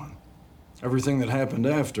anyone. Everything that happened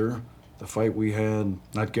after, the fight we had,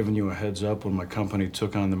 not giving you a heads up when my company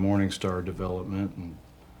took on the Morningstar development and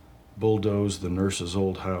bulldozed the nurse's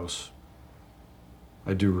old house,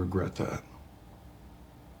 I do regret that.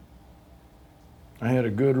 I had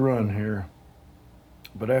a good run here.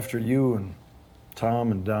 But after you and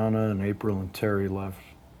Tom and Donna and April and Terry left,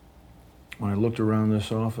 when I looked around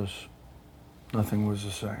this office, nothing was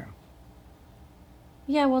the same.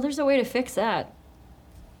 Yeah, well, there's a way to fix that.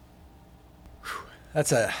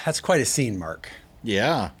 That's quite a scene, Mark.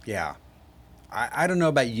 Yeah. Yeah. I don't know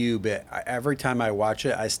about you, but every time I watch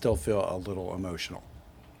it, I still feel a little emotional.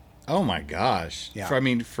 Oh my gosh. Yeah. I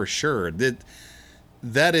mean, for sure.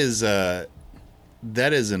 That is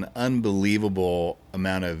an unbelievable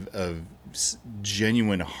amount of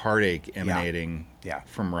genuine heartache emanating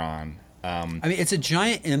from Ron. I mean, it's a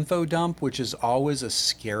giant info dump, which is always a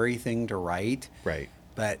scary thing to write. Right.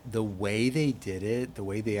 But the way they did it, the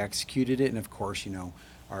way they executed it, and of course, you know,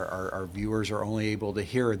 our viewers are only able to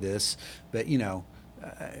hear this, but, you know,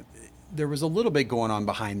 there was a little bit going on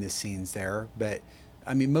behind the scenes there. But,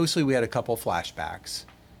 I mean, mostly we had a couple flashbacks,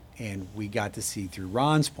 and we got to see through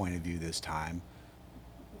Ron's point of view this time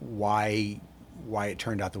why it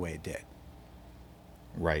turned out the way it did.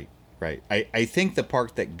 Right. I think the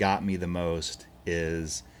part that got me the most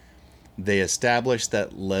is they established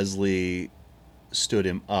that Leslie stood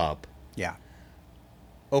him up. Yeah.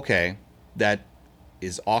 Okay, that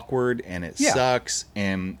is awkward and it sucks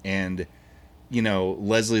and you know,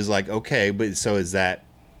 Leslie's like, okay, but so is that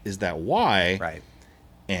why? Right.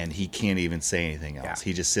 And he can't even say anything else. Yeah.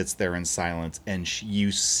 He just sits there in silence, and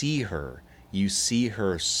you see her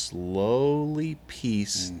slowly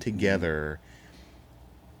piece together,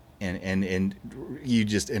 and you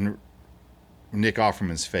just, and Nick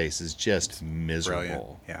Offerman's face is just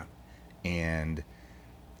miserable. Brilliant. Yeah.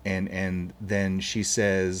 And then she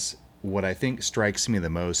says, what I think strikes me the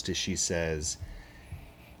most is she says,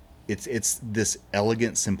 it's this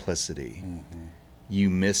elegant simplicity. Mm-hmm. You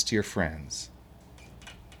missed your friends.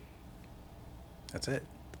 That's it.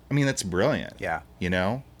 I mean, that's brilliant. Yeah. You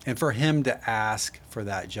know? And for him to ask for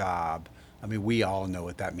that job, I mean, we all know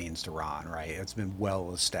what that means to Ron, right? It's been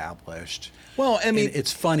well established. Well, I mean, and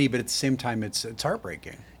it's funny, but at the same time, it's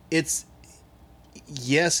heartbreaking.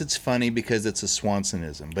 Yes, it's funny because it's a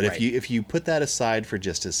Swansonism. But right. if you put that aside for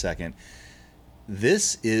just a second,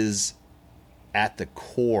 this is at the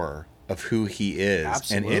core of who he is.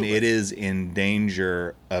 Absolutely. And it is in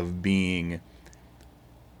danger of being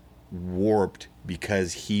warped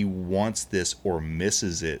because he wants this or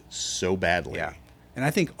misses it so badly. Yeah. And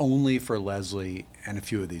I think only for Leslie and a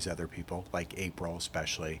few of these other people, like April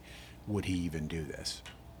especially, would he even do this.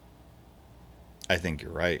 I think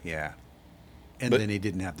you're right. Yeah. And then he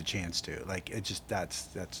didn't have the chance to. Like, it just, that's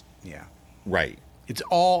yeah. Right. It's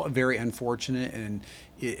all very unfortunate, and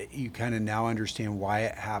you kind of now understand why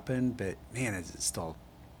it happened, but man, it's still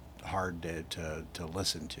hard to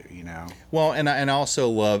listen to, you know. Well, and I also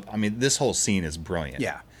love. I mean, this whole scene is brilliant.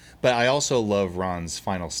 Yeah. But I also love Ron's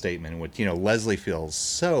final statement, which, you know, Leslie feels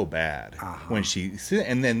so bad when she,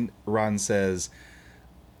 and then Ron says,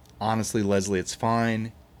 honestly, Leslie, it's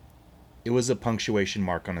fine. It was a punctuation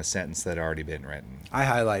mark on a sentence that had already been written. I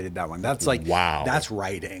highlighted that one. That's like, wow. That's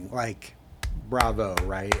writing. Like, bravo,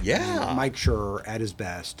 right? Yeah. Mike Schur at his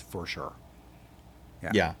best, for sure.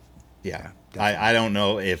 Yeah. I don't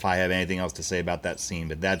know if I have anything else to say about that scene,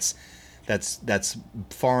 but that's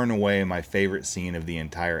far and away my favorite scene of the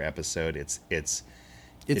entire episode.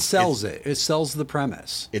 It sells the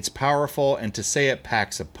premise. It's powerful, and to say it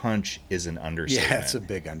packs a punch is an understatement. Yeah, it's a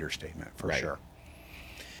big understatement for sure.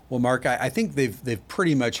 Well, Mark, I think they've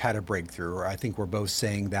pretty much had a breakthrough, or I think we're both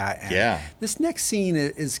saying that. And this next scene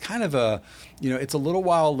is kind of a, it's a little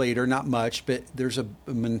while later, not much, but there's a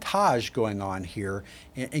montage going on here.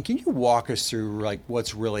 And can you walk us through like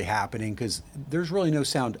what's really happening? Because there's really no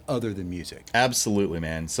sound other than music. Absolutely,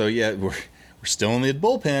 man. So yeah, we're still in the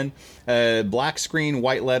bullpen. Black screen,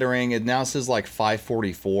 white lettering. It now says like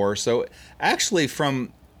 5:44. So actually,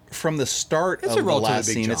 from the start of the last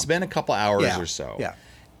scene, it's been a couple hours or so. Yeah.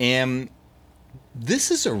 And this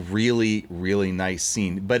is a really, really nice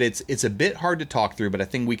scene, but it's a bit hard to talk through, but I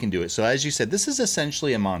think we can do it. So as you said, this is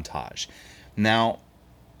essentially a montage. Now,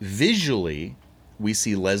 visually, we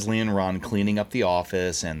see Leslie and Ron cleaning up the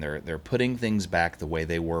office, and they're putting things back the way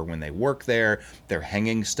they were when they worked there. They're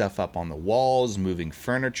hanging stuff up on the walls, moving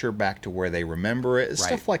furniture back to where they remember it,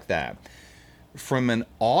 stuff like that. From an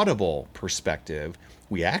audible perspective,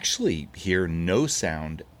 we actually hear no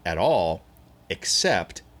sound at all,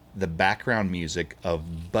 except the background music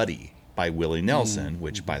of Buddy by Willie Nelson,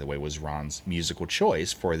 which, by the way, was Ron's musical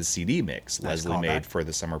choice for the CD mix Leslie made for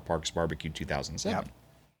the Summer Parks Barbecue 2007.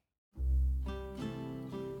 Yep.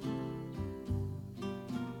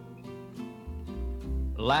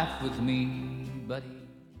 Laugh with me, buddy.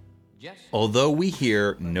 Although we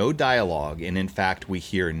hear no dialogue, and in fact we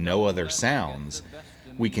hear no other sounds,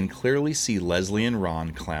 we can clearly see Leslie and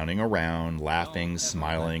Ron clowning around, laughing,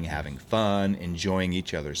 smiling, having fun, enjoying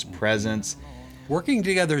each other's presence. Working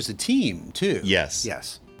together as a team, too. Yes.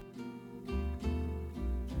 Yes.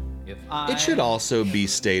 It should also be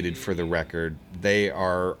stated for the record, they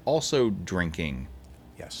are also drinking.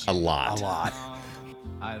 Yes. A lot. A lot.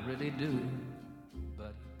 I really do.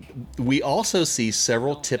 We also see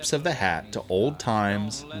several tips of the hat to old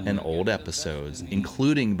times and old episodes,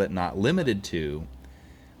 including but not limited to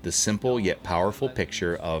the simple yet powerful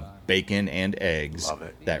picture of bacon and eggs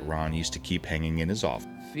that Ron used to keep hanging in his office.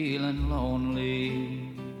 Feeling lonely.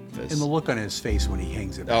 And the look on his face when he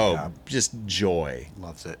hangs it back up. Just joy.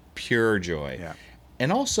 Loves it. Pure joy. Yeah.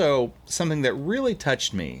 And also, something that really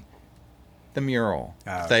touched me, the mural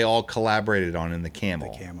they all collaborated on in the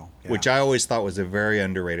Camel. The Camel. Yeah. Which I always thought was a very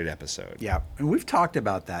underrated episode. Yeah, and we've talked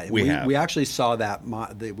about that. We have. We actually saw that.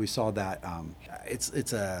 We saw that.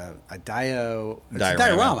 It's a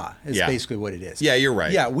diorama. Is basically what it is. Yeah, you're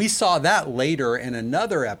right. Yeah, we saw that later in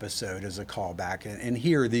another episode as a callback, and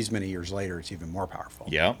here, these many years later, it's even more powerful.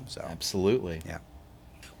 Yeah, so absolutely. Yeah.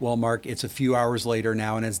 Well, Mark, it's a few hours later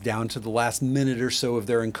now, and it's down to the last minute or so of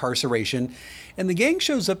their incarceration, and the gang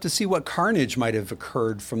shows up to see what carnage might have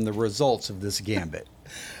occurred from the results of this gambit.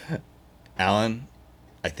 Alan,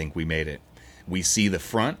 I think we made it. We see the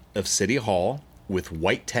front of City Hall with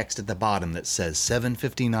white text at the bottom that says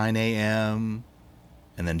 7:59 a.m.,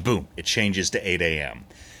 and then boom, it changes to 8 a.m.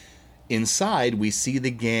 Inside, we see the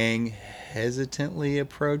gang hesitantly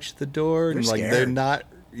approach the door, and like they're not.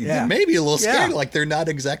 Yeah. Maybe a little scared, like they're not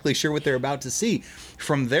exactly sure what they're about to see.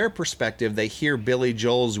 From their perspective, they hear Billy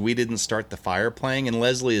Joel's "We Didn't Start the Fire" playing, and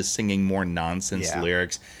Leslie is singing more nonsense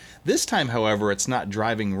lyrics. This time, however, it's not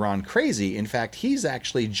driving Ron crazy. In fact, he's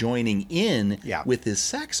actually joining in with his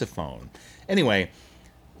saxophone. Anyway,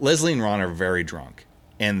 Leslie and Ron are very drunk,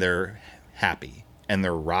 and they're happy, and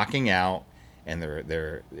they're rocking out, and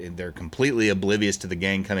they're completely oblivious to the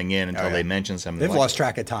gang coming in until they mention something. They've lost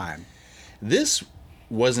track of time. This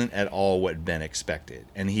wasn't at all what Ben expected,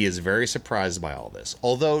 and he is very surprised by all this,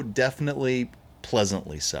 although definitely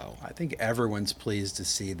pleasantly so. I think everyone's pleased to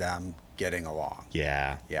see them getting along.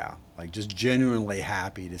 Yeah. Yeah, like just genuinely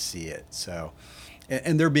happy to see it. So,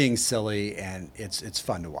 and they're being silly, and it's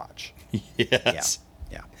fun to watch. Yes.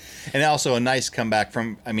 Yeah. And also a nice comeback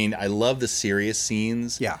from, I mean, I love the serious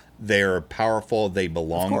scenes. Yeah. They're powerful. They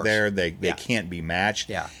belong there. They can't be matched.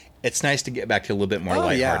 Yeah. It's nice to get back to a little bit more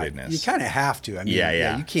lightheartedness. Yeah. You kind of have to. I mean,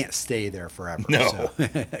 yeah. You can't stay there forever. No.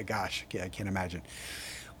 So, gosh, I can't imagine.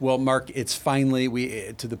 Well, Mark, it's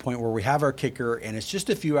finally to the point where we have our kicker, and it's just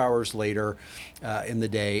a few hours later in the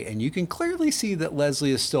day, and you can clearly see that Leslie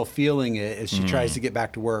is still feeling it as she tries to get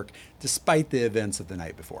back to work, despite the events of the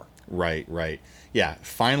night before. Right. Yeah,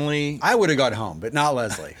 finally. I would have got home, but not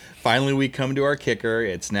Leslie. Finally, we come to our kicker.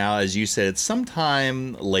 It's now, as you said, it's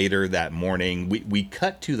sometime later that morning. We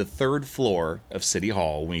cut to the 3rd floor of City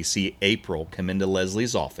Hall when we see April come into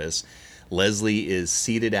Leslie's office. Leslie is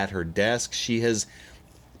seated at her desk. She's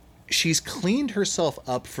cleaned herself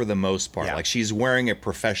up for the most part. Yeah. Like she's wearing a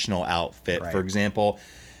professional outfit. Right. For example,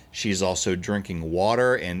 she's also drinking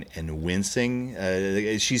water and wincing.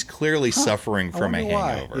 She's clearly suffering from a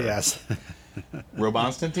hangover. Why? Yes.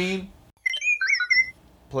 Robonstantine,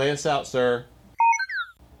 play us out, sir.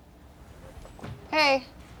 Hey,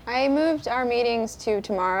 I moved our meetings to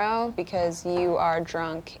tomorrow because you are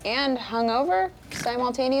drunk and hungover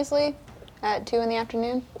simultaneously at 2 in the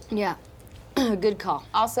afternoon. Yeah. Good call.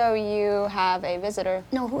 Also, you have a visitor.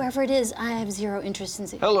 No, whoever it is, I have zero interest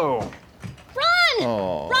in. Hello. Run!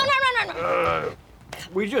 Oh. Run!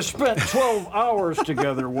 We just spent 12 hours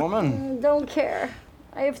together, woman. Don't care.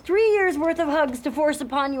 I have 3 years worth of hugs to force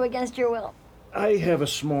upon you against your will. I have a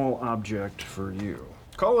small object for you.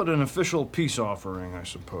 Call it an official peace offering, I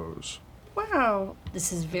suppose. Wow.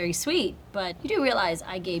 This is very sweet, but you do realize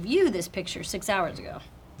I gave you this picture 6 hours ago.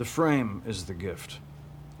 The frame is the gift.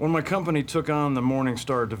 When my company took on the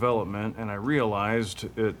Morningstar development and I realized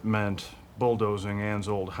it meant bulldozing Anne's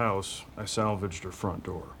old house, I salvaged her front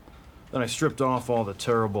door. Then I stripped off all the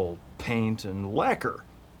terrible paint and lacquer.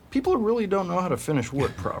 People really don't know how to finish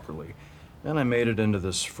wood properly. And I made it into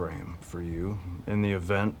this frame for you in the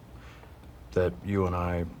event that you and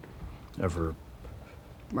I ever...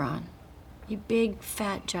 Ron, you big,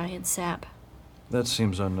 fat, giant sap. That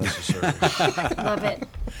seems unnecessary. Love it.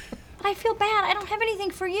 But I feel bad. I don't have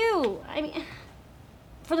anything for you. I mean,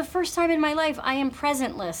 for the first time in my life, I am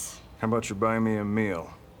presentless. How about you buy me a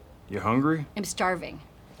meal? You hungry? I'm starving.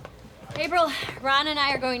 April, Ron and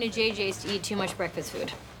I are going to JJ's to eat too much breakfast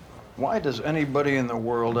food. Why does anybody in the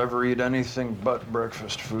world ever eat anything but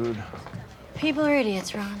breakfast food? People are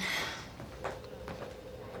idiots, Ron.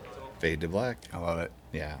 Fade to black. I love it.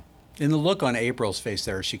 Yeah. And the look on April's face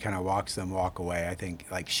there, she kind of walk away. I think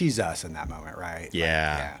like she's us in that moment, right?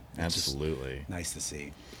 Yeah, It's just absolutely. nice to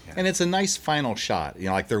see. Yeah. And it's a nice final shot. You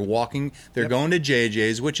know, like they're going to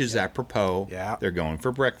JJ's, which is apropos. Yeah. They're going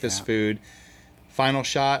for breakfast Yeah. food. Final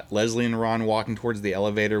shot, Leslie and Ron walking towards the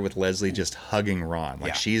elevator with Leslie just hugging Ron.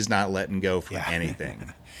 Like she's not letting go for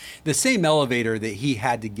anything. The same elevator that he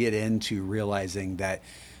had to get into, realizing that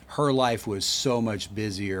her life was so much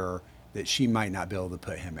busier that she might not be able to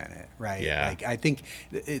put him in it, right? Yeah. Like I think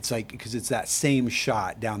it's like because it's that same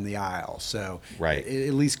shot down the aisle, so it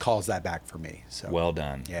at least calls that back for me. So well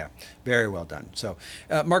done. Yeah, very well done. So,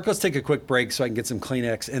 Mark, let's take a quick break so I can get some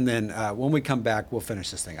Kleenex, and then when we come back, we'll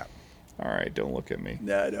finish this thing up. All right, don't look at me.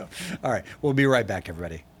 No. All right, we'll be right back,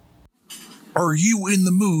 everybody. Are you in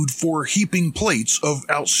the mood for heaping plates of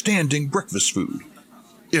outstanding breakfast food?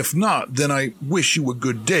 If not, then I wish you a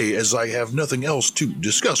good day, as I have nothing else to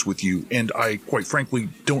discuss with you, and I, quite frankly,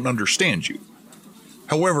 don't understand you.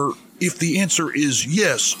 However, if the answer is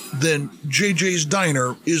yes, then JJ's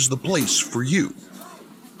Diner is the place for you.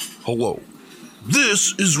 Hello,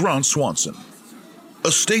 this is Ron Swanson.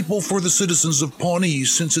 A staple for the citizens of Pawnee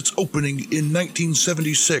since its opening in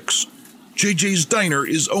 1976, JJ's Diner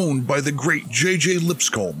is owned by the great JJ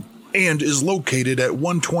Lipscomb and is located at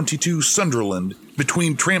 122 Sunderland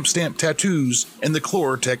between Tramp Stamp Tattoos and the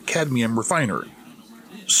Chlorotec Cadmium Refinery.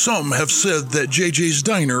 Some have said that JJ's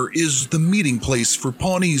Diner is the meeting place for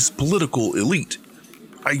Pawnee's political elite.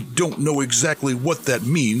 I don't know exactly what that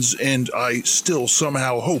means, and I still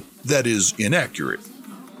somehow hope that is inaccurate.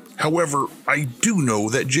 However, I do know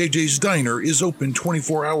that JJ's Diner is open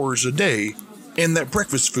 24 hours a day, and that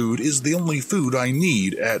breakfast food is the only food I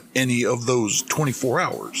need at any of those 24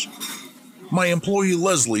 hours. My employee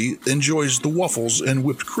Leslie enjoys the waffles and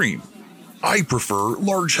whipped cream. I prefer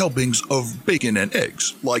large helpings of bacon and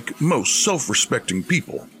eggs, like most self-respecting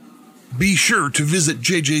people. Be sure to visit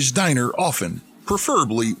JJ's Diner often,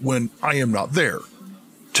 preferably when I am not there.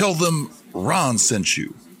 Tell them Ron sent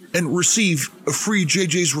you, and receive a free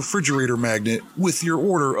JJ's refrigerator magnet with your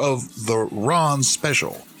order of the Ron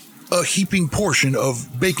Special. A heaping portion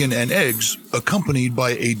of bacon and eggs, accompanied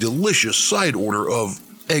by a delicious side order of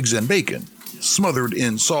eggs and bacon, smothered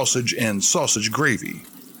in sausage and sausage gravy.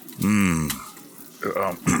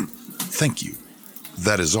 Thank you.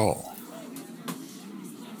 That is all.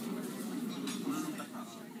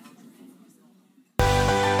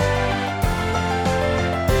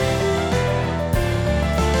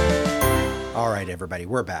 everybody.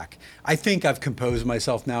 We're back. I think I've composed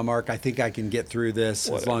myself now, Mark. I think I can get through this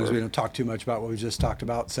as long as we don't talk too much about what we just talked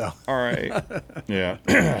about. So, all right. Yeah,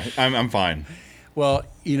 I'm fine. Well,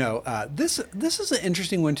 this is an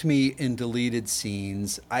interesting one to me in deleted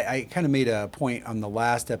scenes. I kind of made a point on the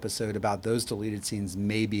last episode about those deleted scenes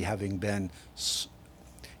maybe having been,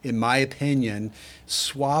 in my opinion,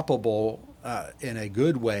 swappable in a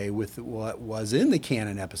good way with what was in the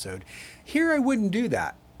canon episode. Here, I wouldn't do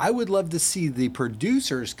that. I would love to see the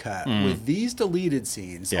producer's cut with these deleted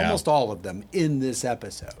scenes, almost all of them, in this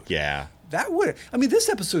episode. Yeah. That would, this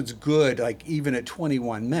episode's good, like even at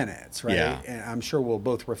 21 minutes, right? Yeah. And I'm sure we'll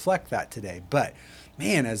both reflect that today. But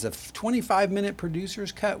man, as a 25-minute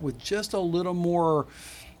producer's cut with just a little more,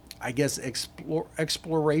 I guess,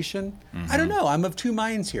 exploration, I don't know. I'm of two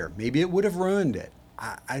minds here. Maybe it would have ruined it.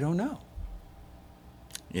 I don't know.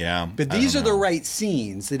 Yeah. But these are the right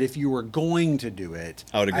scenes that if you were going to do it,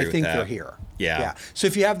 I would agree think with that. they're here. Yeah. So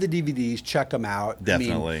if you have the DVDs, check them out.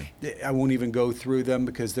 Definitely. I won't even go through them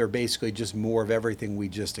because they're basically just more of everything we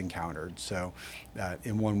just encountered. So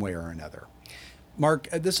in one way or another. Mark,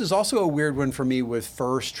 this is also a weird one for me with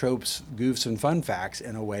first tropes, goofs, and fun facts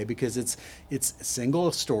in a way because it's single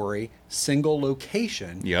story, single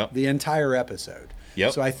location, the entire episode.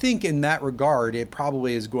 Yep. So I think in that regard, it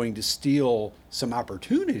probably is going to steal some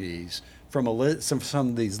opportunities from some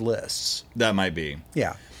of these lists. That might be.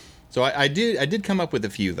 Yeah. So I did come up with a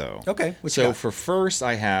few though. Okay. So for first,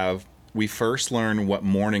 we first learn what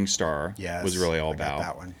Morningstar was really all about.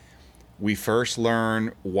 That one. We first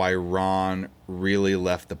learn why Ron really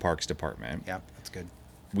left the Parks Department. Yeah, that's good.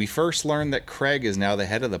 We first learn that Craig is now the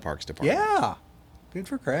head of the Parks Department. Yeah. Good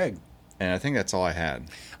for Craig. And I think that's all I had.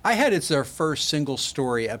 It's their first single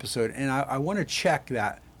story episode, and I want to check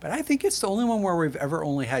that, but I think it's the only one where we've ever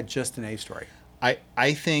only had just an A story.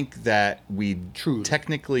 I think that we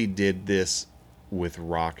technically did this with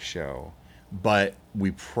Rock Show, but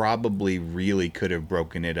we probably really could have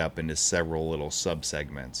broken it up into several little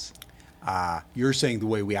subsegments. You're saying the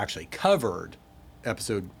way we actually covered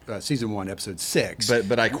season 1, episode 6.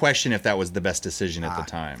 But I question if that was the best decision at the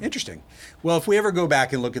time. Interesting. Well, if we ever go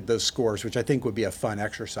back and look at those scores, which I think would be a fun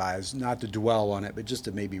exercise, not to dwell on it, but just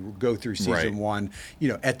to maybe go through season 1,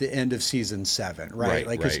 at the end of season 7, right?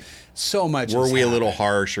 Right. So much. Were we a little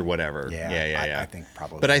harsh or whatever? Yeah. I think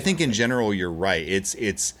probably. But I think in general, you're right.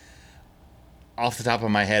 It's off the top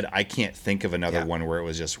of my head, I can't think of another one where it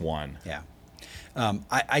was just one. Yeah.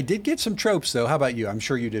 I did get some tropes, though. How about you? I'm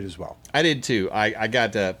sure you did as well. I did, too. I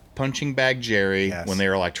got Punching Bag Jerry when they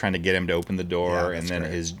were like trying to get him to open the door, and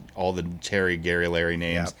then all the Terry, Gary, Larry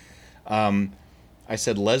names. Yep. I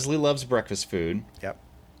said Leslie loves breakfast food. Yep.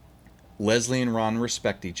 Leslie and Ron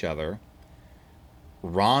respect each other.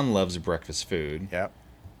 Ron loves breakfast food. Yep.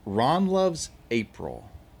 Ron loves April.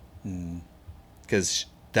 Because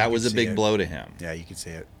that was a big blow to him. Yeah, you could see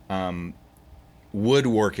it.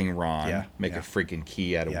 Woodworking Ron, make a freaking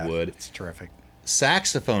key out of wood. It's terrific.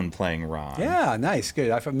 Saxophone playing Ron. Yeah, nice,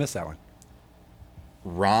 good. I missed that one.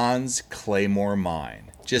 Ron's Claymore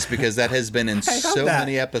Mine, just because that has been in so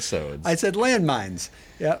many episodes. I said landmines.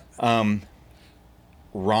 Yep.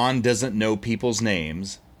 Ron doesn't know people's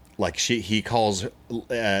names. Like he calls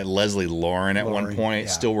Leslie Lauren at one point.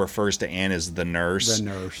 Still refers to Anne as the nurse. The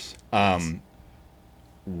nurse.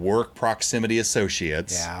 Work proximity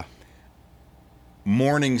associates. Yeah.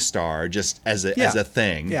 Morningstar, just as a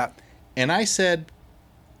thing. Yeah. And I said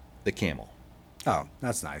the camel. Oh,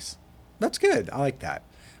 that's nice. That's good. I like that.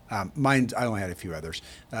 Mine, I only had a few others.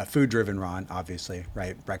 Food driven Ron, obviously,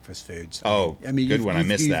 right? Breakfast foods. Oh, good one. I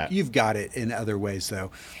missed that. You've got it in other ways,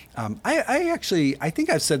 though. I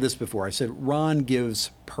think I've said this before. I said Ron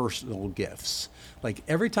gives personal gifts. Like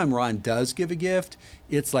every time Ron does give a gift,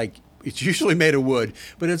 it's usually made of wood,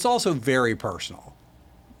 but it's also very personal.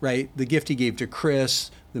 Right, the gift he gave to Chris,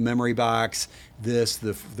 the memory box,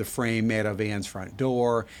 the frame made of Anne's front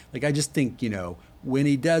door. Like I just think when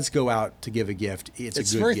he does go out to give a gift, it's a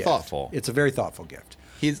good very gift. Thoughtful. It's a very thoughtful gift.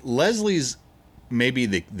 Leslie's maybe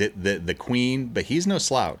the queen, but he's no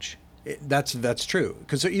slouch. That's true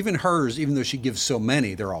because even hers, even though she gives so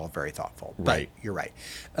many, they're all very thoughtful. Right, but you're right.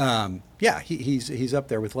 He's up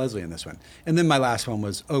there with Leslie in this one. And then my last one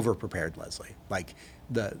was overprepared Leslie, like.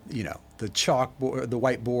 The chalkboard, the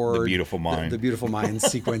whiteboard, the beautiful mind, the beautiful mind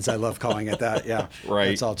sequence. I love calling it that. Yeah, right.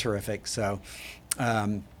 It's all terrific. So,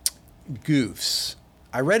 goofs.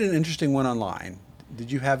 I read an interesting one online.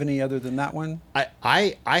 Did you have any other than that one?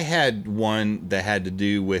 I had one that had to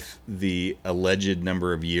do with the alleged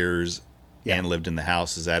number of years Anne lived in the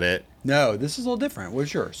house. Is that it? No, this is a little different.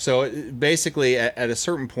 What's yours? So basically, at a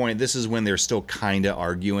certain point, this is when they're still kind of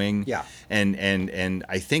arguing. Yeah. And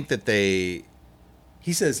I think that they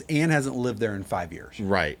He says Anne hasn't lived there in 5 years.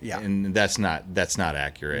 Right. Yeah. And that's not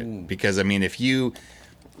accurate because I mean if you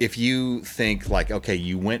think like, okay,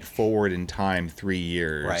 you went forward in time 3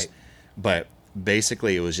 years, Right. but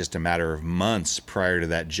basically it was just a matter of months prior to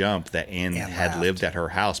that jump that Anne had left. lived at her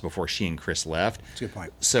house before she and Chris left. That's a good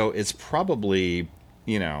point. So it's probably,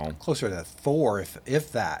 closer to 4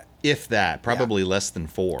 if that. If that, probably less than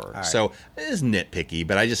 4. right. So it is nitpicky,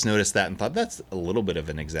 but I just noticed that and thought that's a little bit of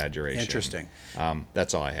an exaggeration. Interesting.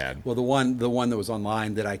 That's all I had. Well, the one that was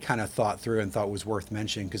online that I kind of thought through and thought was worth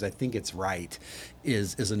mentioning because I think it's right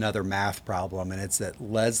is another math problem, and it's that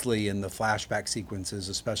Leslie in the flashback sequences,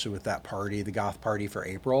 especially with that party, the goth party for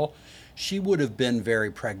April, she would have been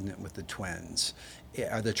very pregnant with the twins,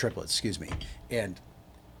 or the triplets, excuse me,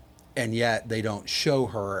 and yet they don't show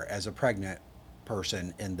her as a pregnant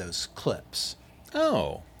person in those clips.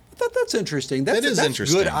 Oh, I thought that's interesting. That's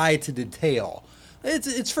interesting. Good eye to detail.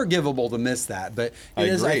 It's forgivable to miss that, but it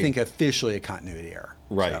is, I think, officially a continuity error.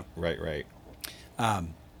 Right, So, right. how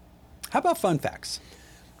about fun facts?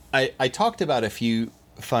 I talked about a few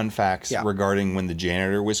fun facts regarding when the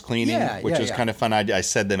janitor was cleaning, which was kind of fun. I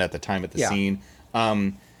said them at the time at the scene.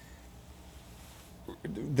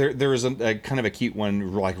 There was a kind of a cute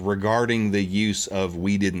one, like regarding the use of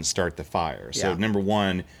 "We Didn't Start the Fire." So number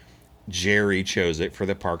one, Jerry chose it for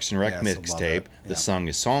the Parks and Rec mixtape. The song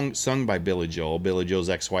is sung by Billy Joel. Billy Joel's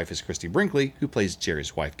ex-wife is Christy Brinkley, who plays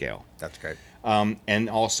Jerry's wife, Gail. That's great. And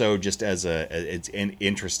also, just as it's an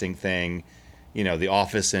interesting thing, The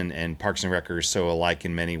Office and Parks and Rec are so alike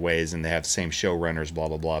in many ways, and they have the same showrunners, blah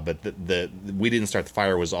blah blah. But the "We Didn't Start the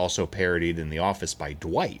Fire" was also parodied in The Office by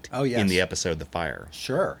Dwight. Oh, yes. In the episode "The Fire."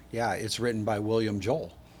 Sure. Yeah, it's written by William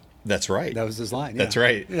Joel. That's right. That was his line. That's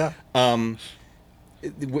right. Yeah.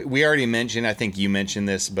 We already mentioned, I think you mentioned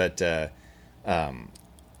this, but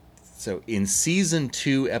so in season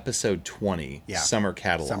 2, episode 20, Summer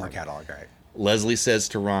Catalog, right. Leslie says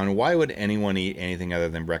to Ron, "Why would anyone eat anything other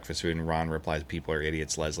than breakfast food?" And Ron replies, "People are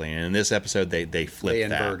idiots, Leslie." And in this episode, they flipped They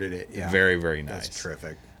that. inverted it. Yeah. Very, very nice. That's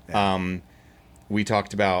terrific. Yeah. We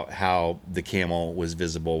talked about how the camel was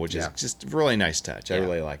visible, which is just a really nice touch. I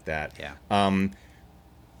really like that. Yeah.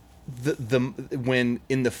 When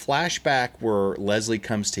in the flashback where Leslie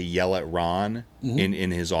comes to yell at Ron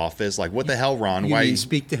in his office, like, "What the hell, Ron? You Why?" mean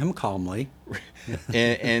speak to him calmly.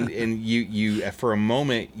 and you for a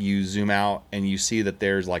moment you zoom out and you see that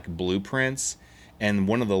there's like blueprints, and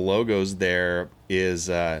one of the logos there is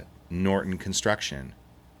Norton Construction,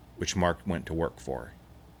 which Mark went to work for.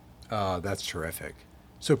 Oh, that's terrific.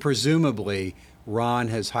 So presumably Ron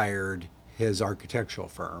has hired his architectural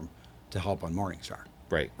firm to help on Morningstar.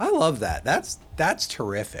 Right. I love that. That's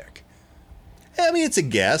terrific. I mean, it's a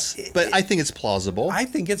guess, but I think it's plausible. I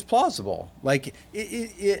think it's plausible. Like,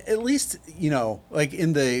 at least, like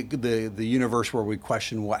in the universe where we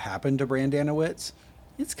question what happened to Brandanowitz,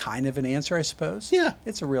 it's kind of an answer, I suppose. Yeah.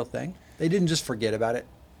 It's a real thing. They didn't just forget about it.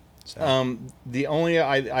 So. The only,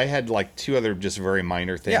 I had like 2 other just very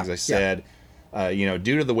minor things. I said,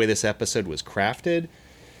 due to the way this episode was crafted,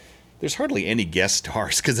 there's hardly any guest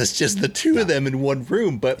stars because it's just the 2 of them in one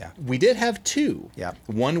room. But we did have 2. Yeah.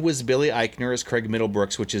 One was Billy Eichner as Craig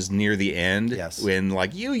Middlebrooks, which is near the end. Yes. When,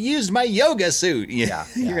 like, "You used my yoga suit." You're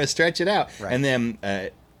going to stretch it out. Right. And then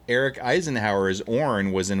Eric Eisenhower as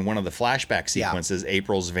Orrin was in one of the flashback sequences,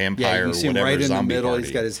 April's vampire, you see him whatever, right in the zombie middle. party.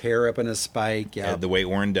 He's got his hair up in a spike. Yeah. The way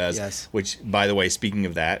Orrin does. Yes. Which, by the way, speaking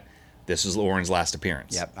of that, this was Orrin's last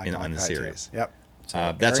appearance on the that too. series. Yep.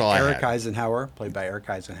 So That's all I had. Eric Eisenhower, played by Eric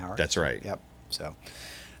Eisenhower. That's right. Yep. So,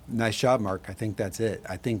 nice job, Mark. I think that's it.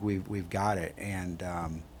 I think we've got it, and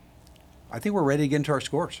I think we're ready to get into our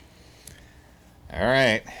scores. All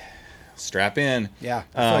right, strap in. Yeah,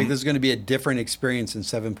 I feel like this is going to be a different experience in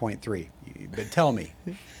 7.3. But tell me.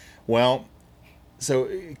 Well, so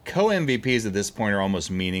co-MVPs at this point are almost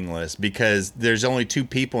meaningless because there's only 2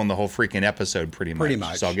 people in the whole freaking episode, pretty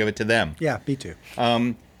much. So I'll give it to them. Yeah, me too.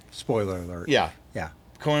 Spoiler alert. Yeah. Yeah.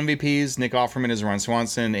 Co-MVPs, Nick Offerman is Ron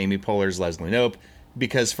Swanson, Amy Poehler's Leslie Knope,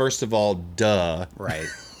 because first of all, duh. Right.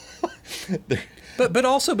 but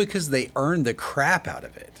also because they earned the crap out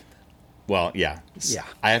of it. Well, yeah. Yeah.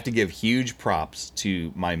 I have to give huge props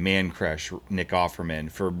to my man crush, Nick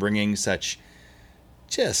Offerman, for bringing such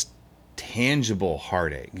just tangible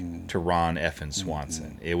heartache to Ron effing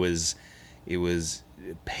Swanson. It was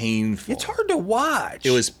painful. It's hard to watch.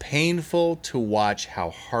 It was painful to watch how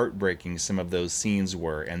heartbreaking some of those scenes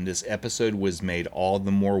were, and this episode was made all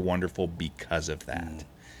the more wonderful because of that.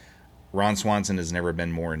 Ron Swanson has never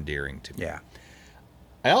been more endearing to me. Yeah.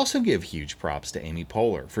 I also give huge props to Amy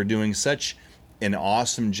Poehler for doing such an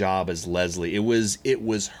awesome job as Leslie. It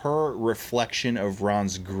was her reflection of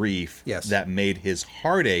Ron's grief that made his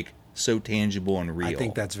heartache so tangible and real. I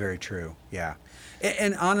think that's very true. Yeah.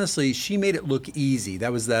 And honestly, she made it look easy.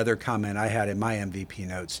 That was the other comment I had in my MVP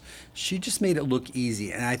notes. She just made it look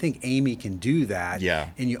easy. And I think Amy can do that. Yeah.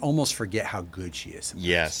 And you almost forget how good she is.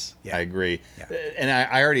 Yes, I agree. Yeah. And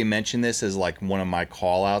I already mentioned this as like one of my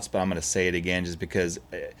call outs, but I'm going to say it again just because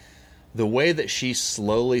the way that she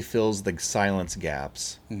slowly fills the silence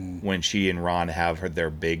gaps when she and Ron have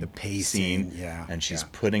their big scene, and she's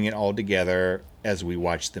putting it all together as we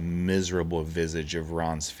watch the miserable visage of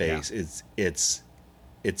Ron's face.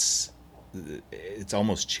 It's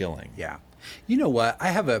almost chilling. Yeah. You know what? I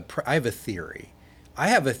have a theory. I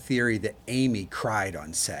have a theory that Amy cried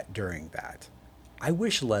on set during that. I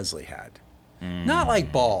wish Leslie had. Not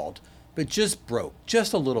like bald, but just broke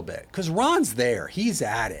just a little bit. Because Ron's there. He's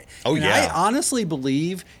at it. Oh, and yeah. I honestly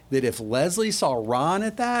believe that if Leslie saw Ron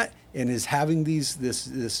at that and is having this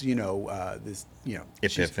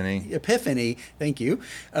epiphany, thank you,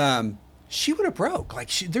 she would have broke. Like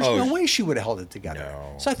there's no way she would have held it together.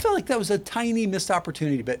 No. So I feel like that was a tiny missed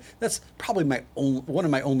opportunity, but that's probably one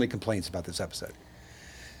of my only complaints about this episode.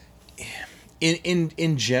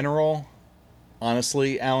 In general,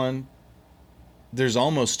 honestly, Alan, there's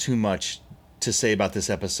almost too much to say about this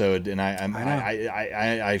episode, and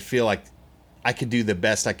I feel like I could do the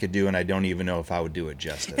best I could do, and I don't even know if I would do it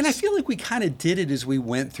justice. And I feel like we kind of did it as we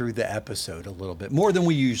went through the episode a little bit more than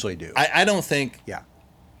we usually do. I don't think. Yeah.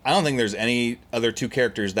 I don't think there's any other two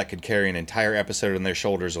characters that could carry an entire episode on their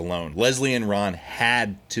shoulders alone. Leslie and Ron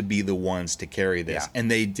had to be the ones to carry this, and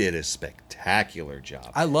they did a spectacular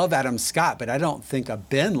job. I love Adam Scott, but I don't think a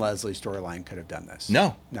Ben Leslie storyline could have done this.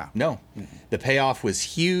 No. Mm-hmm. The payoff was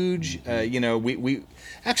huge. We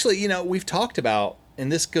actually, we've talked about,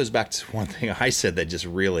 and this goes back to one thing I said that just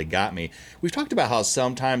really got me. We've talked about how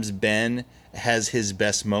sometimes Ben has his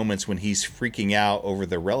best moments when he's freaking out over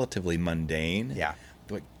the relatively mundane. Yeah.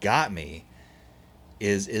 What got me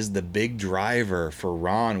is the big driver for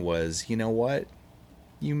Ron was, you know what?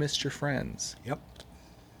 You missed your friends. Yep.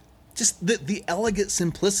 Just the elegant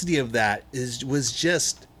simplicity of that was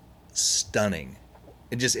just stunning.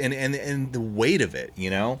 It just and the weight of it, He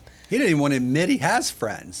didn't even want to admit he has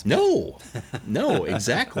friends. No,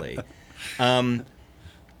 exactly.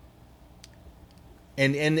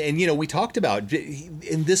 And we talked about,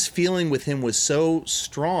 and this feeling with him was so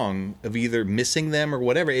strong of either missing them or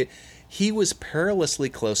whatever. He was perilously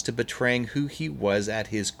close to betraying who he was at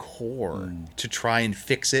his core to try and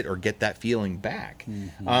fix it or get that feeling back.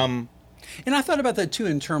 Mm-hmm. And I thought about that too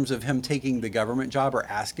in terms of him taking the government job or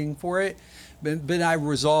asking for it. But I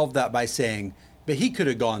resolved that by saying, but he could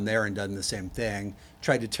have gone there and done the same thing,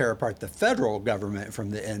 tried to tear apart the federal government from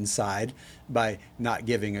the inside by not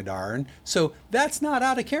giving a darn. So that's not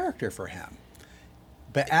out of character for him.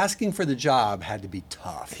 But asking for the job had to be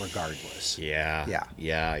tough regardless. Yeah.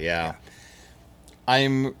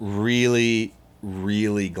 I'm really,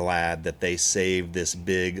 really glad that they saved this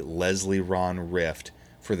big Leslie-Ron rift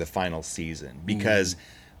for the final season. Because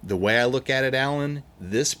the way I look at it, Alan,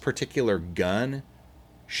 this particular gun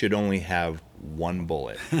should only have one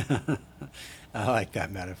bullet. I like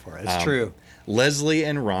that metaphor. It's true. Leslie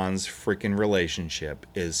and Ron's freaking relationship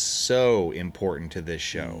is so important to this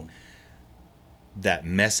show that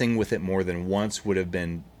messing with it more than once would have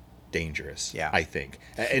been dangerous, I think.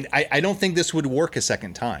 And I don't think this would work a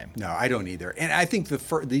second time. No, I don't either. And I think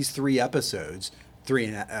these 3 episodes, 3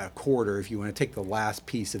 and a quarter, if you want to take the last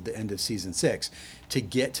piece at the end of season 6, to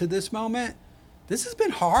get to this moment, this has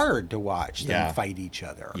been hard to watch them fight each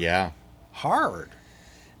other. Yeah. Hard.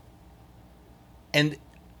 And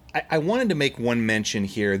I wanted to make one mention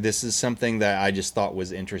here. This is something that I just thought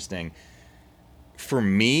was interesting. For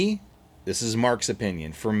me, this is Mark's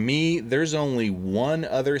opinion. For me, there's only one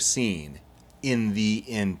other scene in the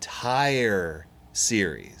entire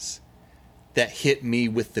series that hit me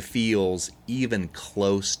with the feels even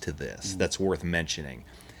close to this that's worth mentioning.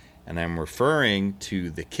 And I'm referring to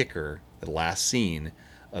the kicker, the last scene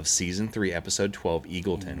of season 3, episode 12,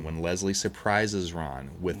 Eagleton, when Leslie surprises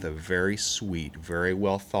Ron with a very sweet, very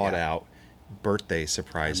well thought out birthday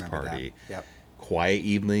surprise party. Yep. Quiet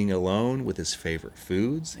evening alone with his favorite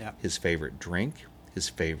foods, his favorite drink, his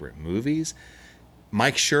favorite movies.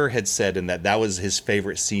 Mike Schur had said in that was his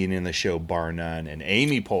favorite scene in the show, bar none. And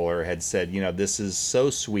Amy Poehler had said, this is so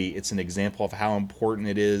sweet. It's an example of how important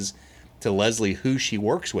it is to Leslie who she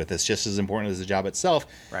works with. It's just as important as the job itself.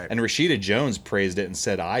 Right. And Rashida Jones praised it and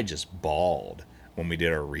said, I just bawled when we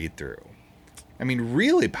did our read-through. I mean,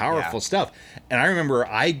 really powerful stuff. And I remember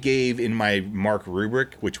I gave in my Mark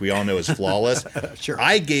rubric, which we all know is flawless, Sure.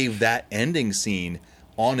 I gave that ending scene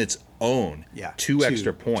on its own 2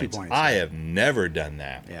 extra points. 2 points, I have never done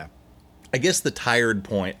that. Yeah. I guess the tired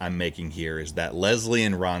point I'm making here is that Leslie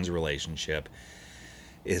and Ron's relationship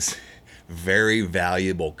is very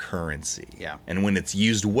valuable currency. Yeah. And when it's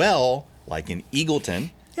used well, like in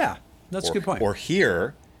Eagleton, Yeah, that's a good point. or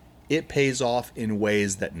here, it pays off in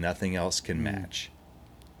ways that nothing else can match.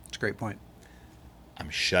 It's a great point. I'm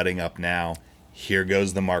shutting up now. Here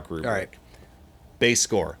goes the Mark rubric. All right. Base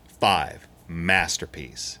score, 5.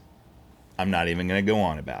 Masterpiece. I'm not even going to go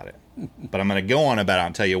on about it. But I'm going to go on about it.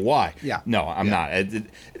 I'll tell you why. Yeah. No, I'm not.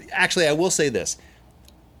 Actually, I will say this.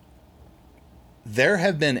 There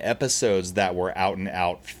have been episodes that were out and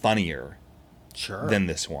out funnier than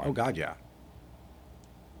this one. Oh, God, yeah.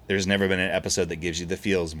 There's never been an episode that gives you the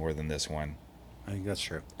feels more than this one. I think that's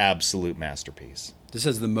true. Absolute masterpiece. This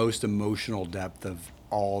has the most emotional depth of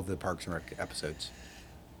all the Parks and Rec episodes.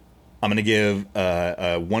 I'm going to give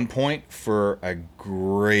 1 point for a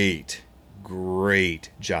great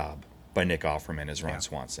job by Nick Offerman as Ron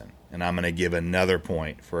Swanson. And I'm going to give another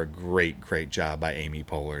point for a great job by Amy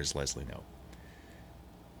Poehler as Leslie Knope.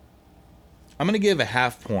 I'm going to give a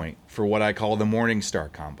half point for what I call the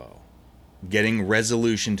Morningstar combo. Getting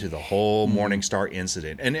resolution to the whole Morningstar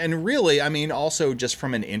incident. And really, I mean, also just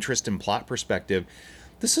from an interest and plot perspective,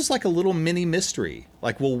 this is like a little mini mystery.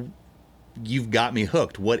 Like, well, you've got me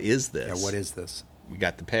hooked. What is this? Yeah, what is this? We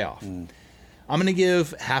got the payoff. I'm going to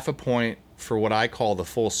give half a point for what I call the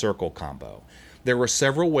full circle combo. There were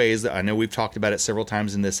several ways that I know we've talked about it several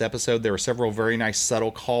times in this episode. There were several very nice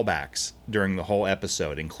subtle callbacks during the whole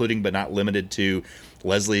episode, including but not limited to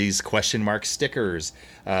Leslie's question mark stickers,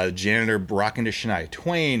 janitor rocking to Shania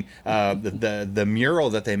Twain, the mural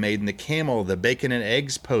that they made in the camel, the bacon and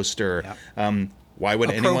eggs poster. Why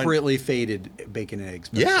would appropriately faded bacon and eggs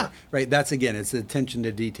poster. Yeah. Right. That's, again, it's the attention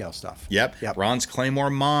to detail stuff. Yep. Ron's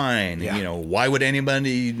Claymore Mine. Yeah. You know, why would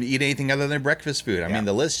anybody eat anything other than breakfast food? I mean,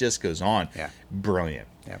 the list just goes on. Yeah. Brilliant.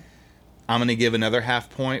 Yeah. I'm going to give another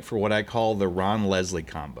half point for what I call the Ron Leslie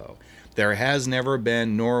combo. There has never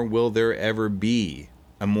been, nor will there ever be,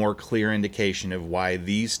 a more clear indication of why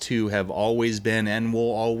these two have always been and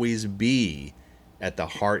will always be at the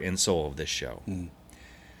heart and soul of this show. I'm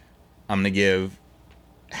going to give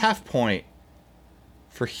half point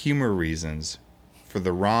for humor reasons for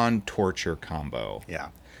the Ron torture combo. Yeah.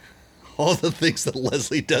 All the things that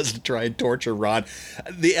Leslie does to try and torture Ron.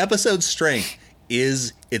 The episode's strength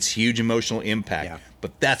is its huge emotional impact,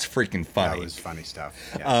 but that's freaking funny. That was funny stuff.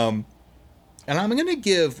 Yeah. And I'm going to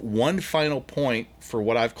give one final point for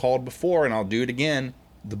what I've called before, and I'll do it again,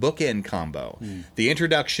 the bookend combo. The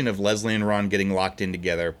introduction of Leslie and Ron getting locked in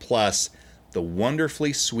together, plus the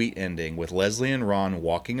wonderfully sweet ending with Leslie and Ron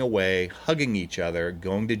walking away, hugging each other,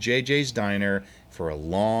 going to JJ's Diner for a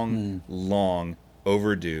long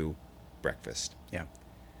overdue breakfast. Yeah.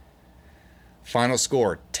 Final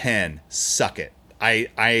score, 10. Suck it.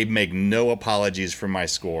 I make no apologies for my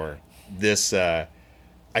score. This,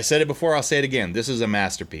 I said it before, I'll say it again. This is a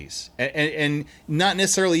masterpiece. And not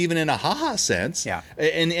necessarily even in a haha sense. Yeah.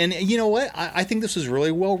 And you know what? I think this was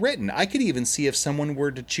really well written. I could even see if someone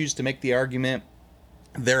were to choose to make the argument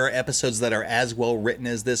there are episodes that are as well written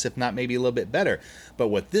as this, if not maybe a little bit better. But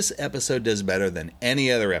what this episode does better than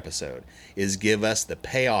any other episode is give us the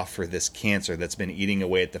payoff for this cancer that's been eating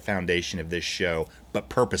away at the foundation of this show, but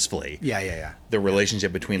purposefully. Yeah. The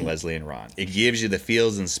relationship between Leslie and Ron. It gives you the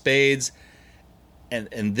feels and spades.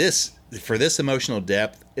 And this, for this emotional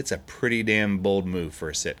depth, it's a pretty damn bold move for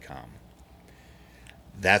a sitcom.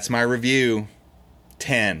 That's my review.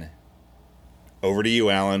 10. Over to you,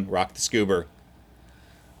 Alan. Rock the scuba.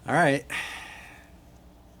 All right.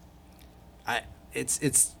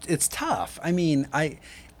 It's tough. I mean,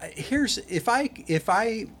 here's if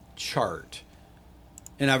I chart,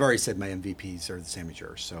 and I've already said my MVPs are the same as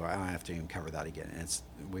yours, so I don't have to even cover that again.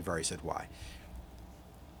 We've already said why.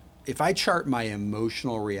 If I chart my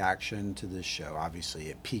emotional reaction to this show, obviously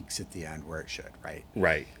it peaks at the end where it should, right?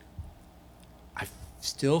 Right. I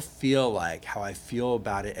still feel like how I feel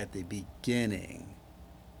about it at the beginning.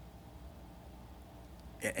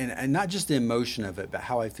 And not just the emotion of it, but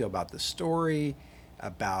how I feel about the story,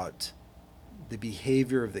 about the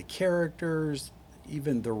behavior of the characters,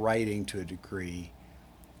 even the writing to a degree.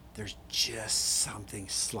 There's just something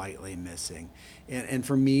slightly missing. And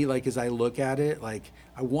for me, like, as I look at it, like,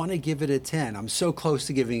 I want to give it a 10. I'm so close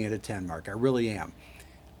to giving it a 10, Mark. I really am.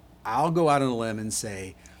 I'll go out on a limb and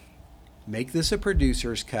say, make this a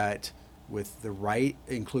producer's cut, with the right,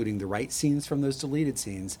 including the right scenes from those deleted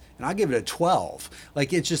scenes, and I'll give it a 12.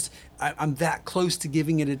 Like, it's just, I'm that close to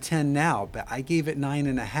giving it a 10 now, but I gave it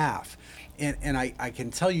 9.5. And I can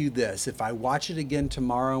tell you this, if I watch it again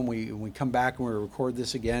tomorrow and we come back and we record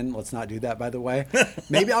this again, let's not do that, by the way,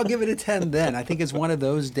 maybe I'll give it a 10 then. I think it's one of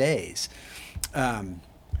those days.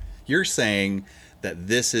 You're saying that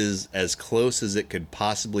this is as close as it could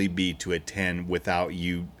possibly be to a 10 without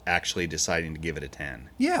you actually deciding to give it a 10.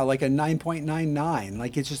 Yeah, like a 9.99.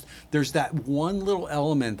 Like, it's just, there's that one little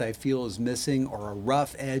element I feel is missing, or a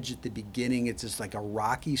rough edge at the beginning. It's just like a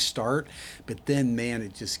rocky start, but then, man,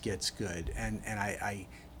 it just gets good. And I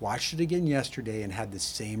watched it again yesterday and had the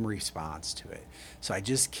same response to it. So I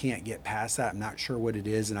just can't get past that. I'm not sure what it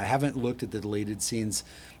is, and I haven't looked at the deleted scenes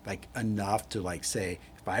like enough to like say,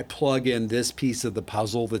 if I plug in this piece of the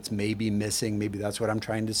puzzle that's maybe missing, maybe that's what I'm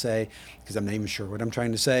trying to say, because I'm not even sure what I'm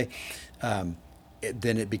trying to say,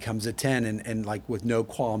 then it becomes a 10 and like with no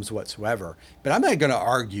qualms whatsoever. But I'm not going to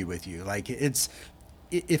argue with you. Like,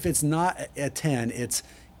 if it's not a 10, it's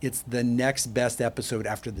the next best episode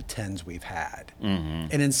after the 10s we've had. Mm-hmm.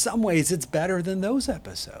 And in some ways, it's better than those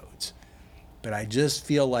episodes. But I just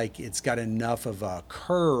feel like it's got enough of a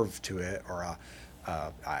curve to it, or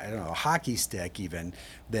I don't know, a hockey stick even,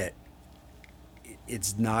 that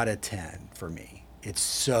it's not a 10 for me. It's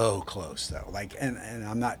so close though. Like, and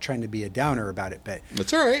I'm not trying to be a downer about it, but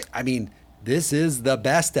that's all right. I mean, this is the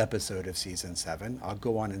best episode of season 7. I'll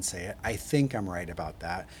go on and say it. I think I'm right about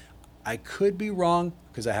that. I could be wrong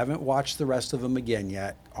because I haven't watched the rest of them again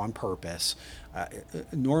yet on purpose.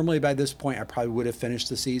 Normally by this point, I probably would have finished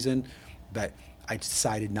the season, but I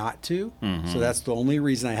decided not to. Mm-hmm. So that's the only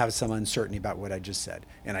reason I have some uncertainty about what I just said.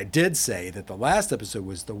 And I did say that the last episode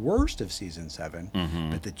was the worst of season 7, Mm-hmm.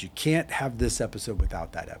 but that you can't have this episode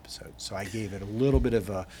without that episode. So I gave it a little bit of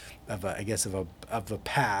a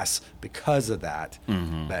pass because of that.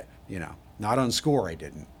 Mm-hmm. But, not on score, I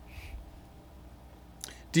didn't.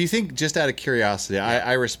 Do you think, just out of curiosity,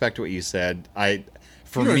 I respect what you said.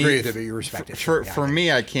 You don't agree with it, but you respect it. For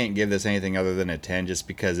me, I can't give this anything other than a 10, just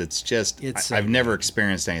because I've never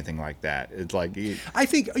experienced anything like that. It's like, I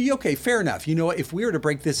think, okay, fair enough. You know what? If we were to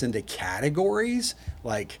break this into categories,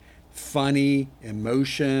 like funny,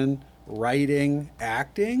 emotion, writing,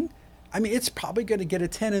 acting, I mean, it's probably going to get a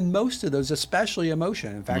 10 in most of those, especially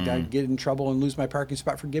emotion. In fact, I'd get in trouble and lose my parking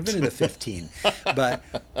spot for giving it a 15. But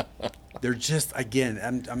they're just,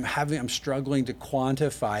 again, I'm struggling to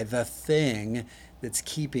quantify the thing that's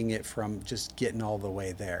keeping it from just getting all the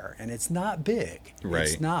way there. And it's not big. Right.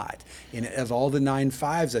 It's not. And of all the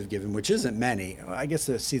 9.5s I've given, which isn't many, I guess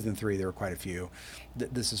the season 3, there were quite a few,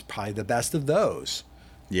 this is probably the best of those.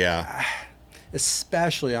 Yeah.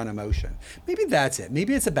 Especially on emotion. Maybe that's it.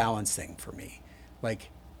 Maybe it's a balance thing for me.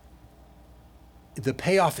 Like, the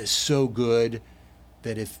payoff is so good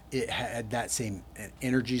that if it had that same,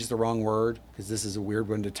 energy is the wrong word, because this is a weird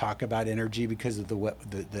one to talk about energy because of the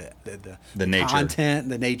nature, content,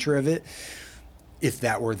 the nature of it. If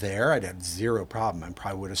that were there, I'd have zero problem. I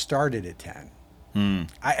probably would have started at 10.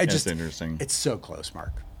 That's interesting. It's so close,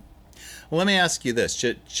 Mark. Well, let me ask you this,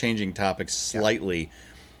 changing topics slightly. Yeah.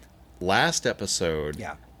 Last episode,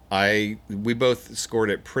 we both scored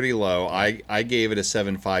it pretty low. I gave it a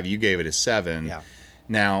 7.5. You gave it a 7. Yeah.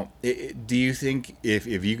 Now, do you think if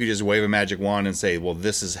you could just wave a magic wand and say, well,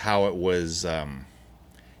 this is how it was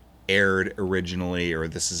aired originally, or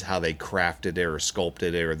this is how they crafted it or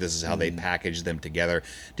sculpted it, or this is how they packaged them together,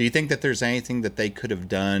 do you think that there's anything that they could have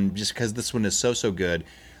done, just because this one is so good,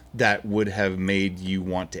 that would have made you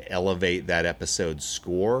want to elevate that episode's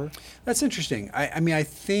score? That's interesting. I mean, I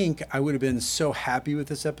think I would have been so happy with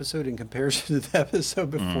this episode in comparison to the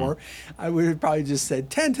episode before. I would have probably just said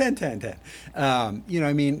 10, 10, 10, 10.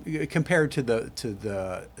 I mean, compared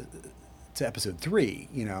to episode 3,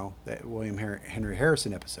 that William Henry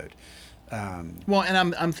Harrison episode. Well,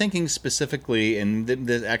 and I'm thinking specifically, and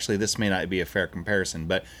actually this may not be a fair comparison,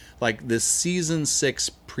 but like the season 6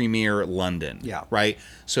 premiere London, right?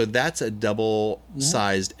 So that's a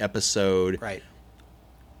double-sized episode, right?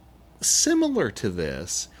 Similar to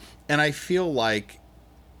this, and I feel like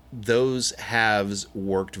those halves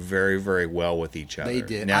worked very, very well with each other. They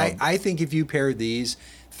did. Now, I think if you pair these,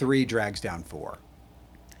 3 drags down 4.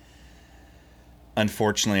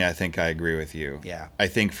 Unfortunately, I think I agree with you. Yeah. I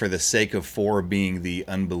think for the sake of 4 being the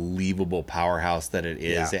unbelievable powerhouse that it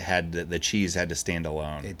is, it had the cheese had to stand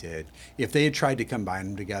alone. It did. If they had tried to combine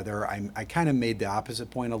them together, I kind of made the opposite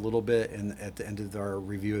point a little bit at the end of our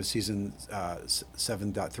review of season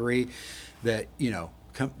 7.3, that,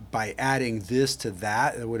 by adding this to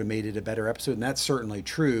that, it would have made it a better episode. And that's certainly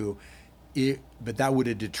true. but that would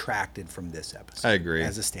have detracted from this episode. I agree.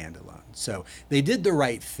 As a standalone. So they did the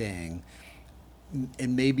right thing.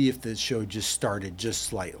 And maybe if the show just started just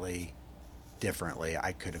slightly differently,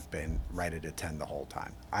 I could have been right at a 10 the whole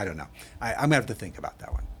time. I don't know. I'm going to have to think about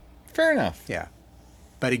that one. Fair enough. Yeah.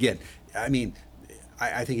 But again, I mean,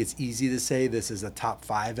 I think it's easy to say this is a top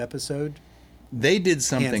 5 episode. They did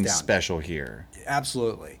something special here.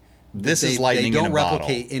 Absolutely. This is lightning in a bottle. They don't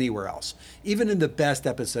replicate anywhere else. Even in the best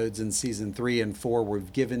episodes in season 3 and 4,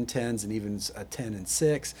 we've given 10s and even a 10 and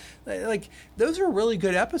 6. Like, those are really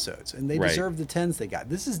good episodes, and they deserve the 10s they got.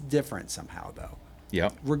 This is different somehow, though.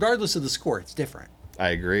 Yep. Regardless of the score, it's different.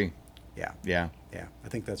 I agree. Yeah. Yeah. Yeah, I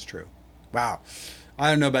think that's true. Wow. I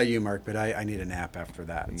don't know about you, Mark, but I need a nap after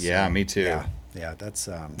that. Yeah, me too. Yeah, that's...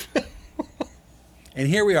 And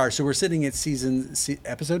here we are. So we're sitting at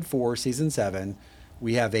episode 4, season 7.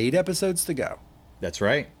 We have 8 episodes to go. That's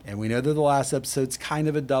right. And we know that the last episode's kind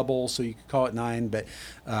of a double, so you could call it 9, but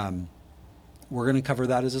we're going to cover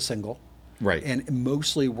that as a single. Right. And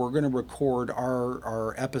mostly we're going to record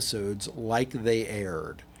our episodes like they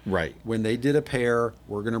aired. Right. When they did a pair,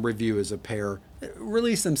 we're going to review as a pair,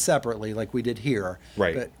 release them separately like we did here.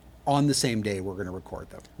 Right. But on the same day, we're going to record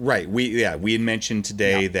them. Right. We had mentioned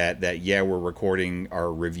today that we're recording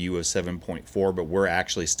our review of 7.4, but we're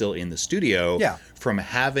actually still in the studio from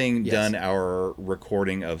having done our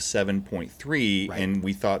recording of 7.3, and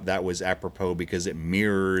we thought that was apropos because it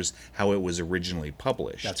mirrors how it was originally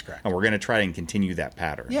published. That's correct. And we're going to try and continue that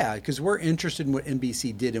pattern. Yeah, because we're interested in what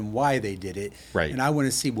NBC did and why they did it. Right. And I want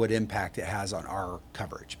to see what impact it has on our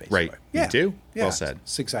coverage, basically. Right. Yeah. Me too. Yeah, Well said.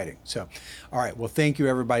 It's exciting. So, all right. Well, thank you,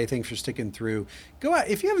 everybody. Thanks for sticking through. Go out.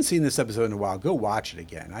 If you haven't seen this episode in a while, go watch it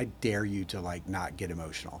again. I dare you to not get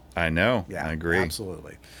emotional. I know. Yeah, I agree.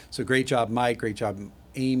 Absolutely. So great job, Mike. Great job,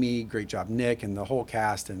 Amy. Great job, Nick, and the whole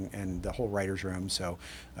cast and the whole writer's room. So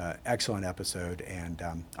excellent episode. And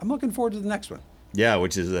I'm looking forward to the next one. Yeah,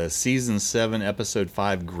 which is season 7, episode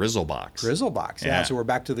 5, Grizzle Box. Grizzle Box. Yeah. So we're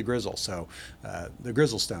back to the Grizzle. So the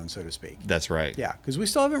Grizzle Stone, so to speak. That's right. Yeah, because we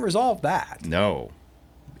still haven't resolved that. No.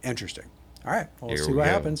 Interesting. All right. Well, we'll Here see we what go.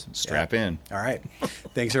 happens. Strap in. All right.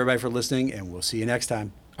 Thanks, everybody, for listening, and we'll see you next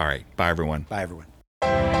time. All right. Bye, everyone. Bye, everyone.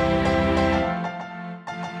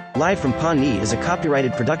 Live from Pawnee is a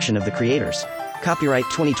copyrighted production of the creators. Copyright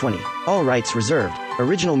 2020. All rights reserved.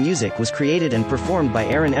 Original music was created and performed by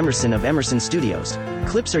Aaron Emerson of Emerson Studios.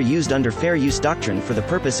 Clips are used under fair use doctrine for the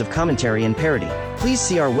purpose of commentary and parody. Please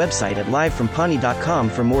see our website at livefrompawnee.com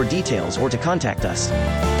for more details or to contact us.